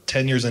 We're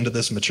 10 years into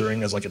this,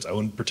 maturing as its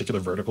own particular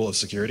vertical of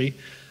security.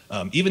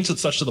 Even to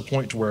the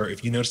point where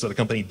if you notice that a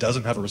company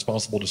doesn't have a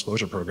responsible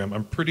disclosure program,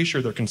 I'm pretty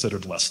sure they're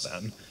considered less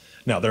than.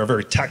 Now, there are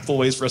very tactful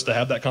ways for us to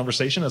have that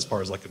conversation as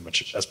part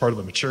of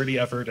a maturity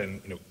effort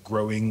and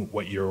growing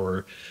what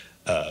you're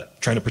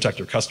trying to protect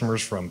your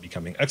customers from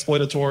becoming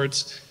exploited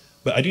towards.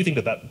 But I do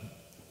think that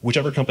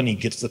whichever company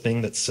gets the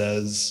thing that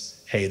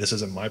says, hey, this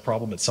isn't my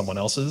problem, it's someone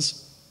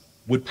else's,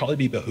 would probably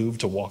be behooved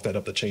to walk that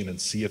up the chain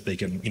and see if they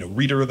can,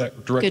 redirect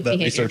that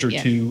researcher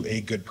to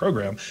a good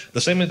program.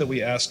 The same way that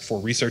we ask for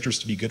researchers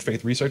to be good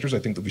faith researchers, I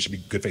think that we should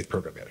be good faith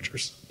program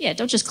managers. Yeah,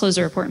 don't just close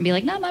the report and be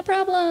like, not my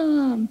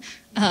problem.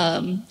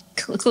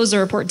 Close the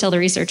report and tell the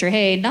researcher,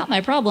 hey, not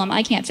my problem,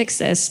 I can't fix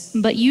this,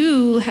 but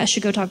you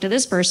should go talk to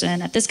this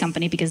person at this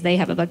company because they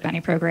have a bug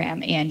bounty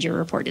program and your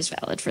report is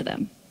valid for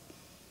them.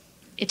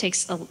 It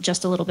takes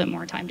just a little bit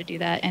more time to do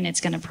that, and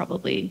it's going to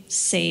probably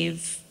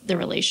save the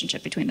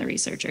relationship between the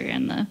researcher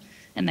and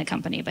the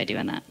company by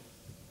doing that.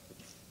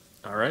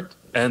 All right,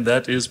 and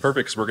that is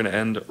perfect because we're going to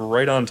end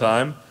right on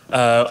time.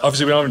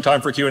 Obviously, we don't have time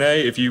for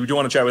Q&A. If you do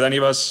want to chat with any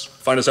of us,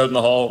 find us out in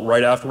the hall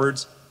right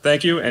afterwards.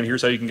 Thank you, and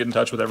here's how you can get in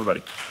touch with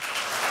everybody.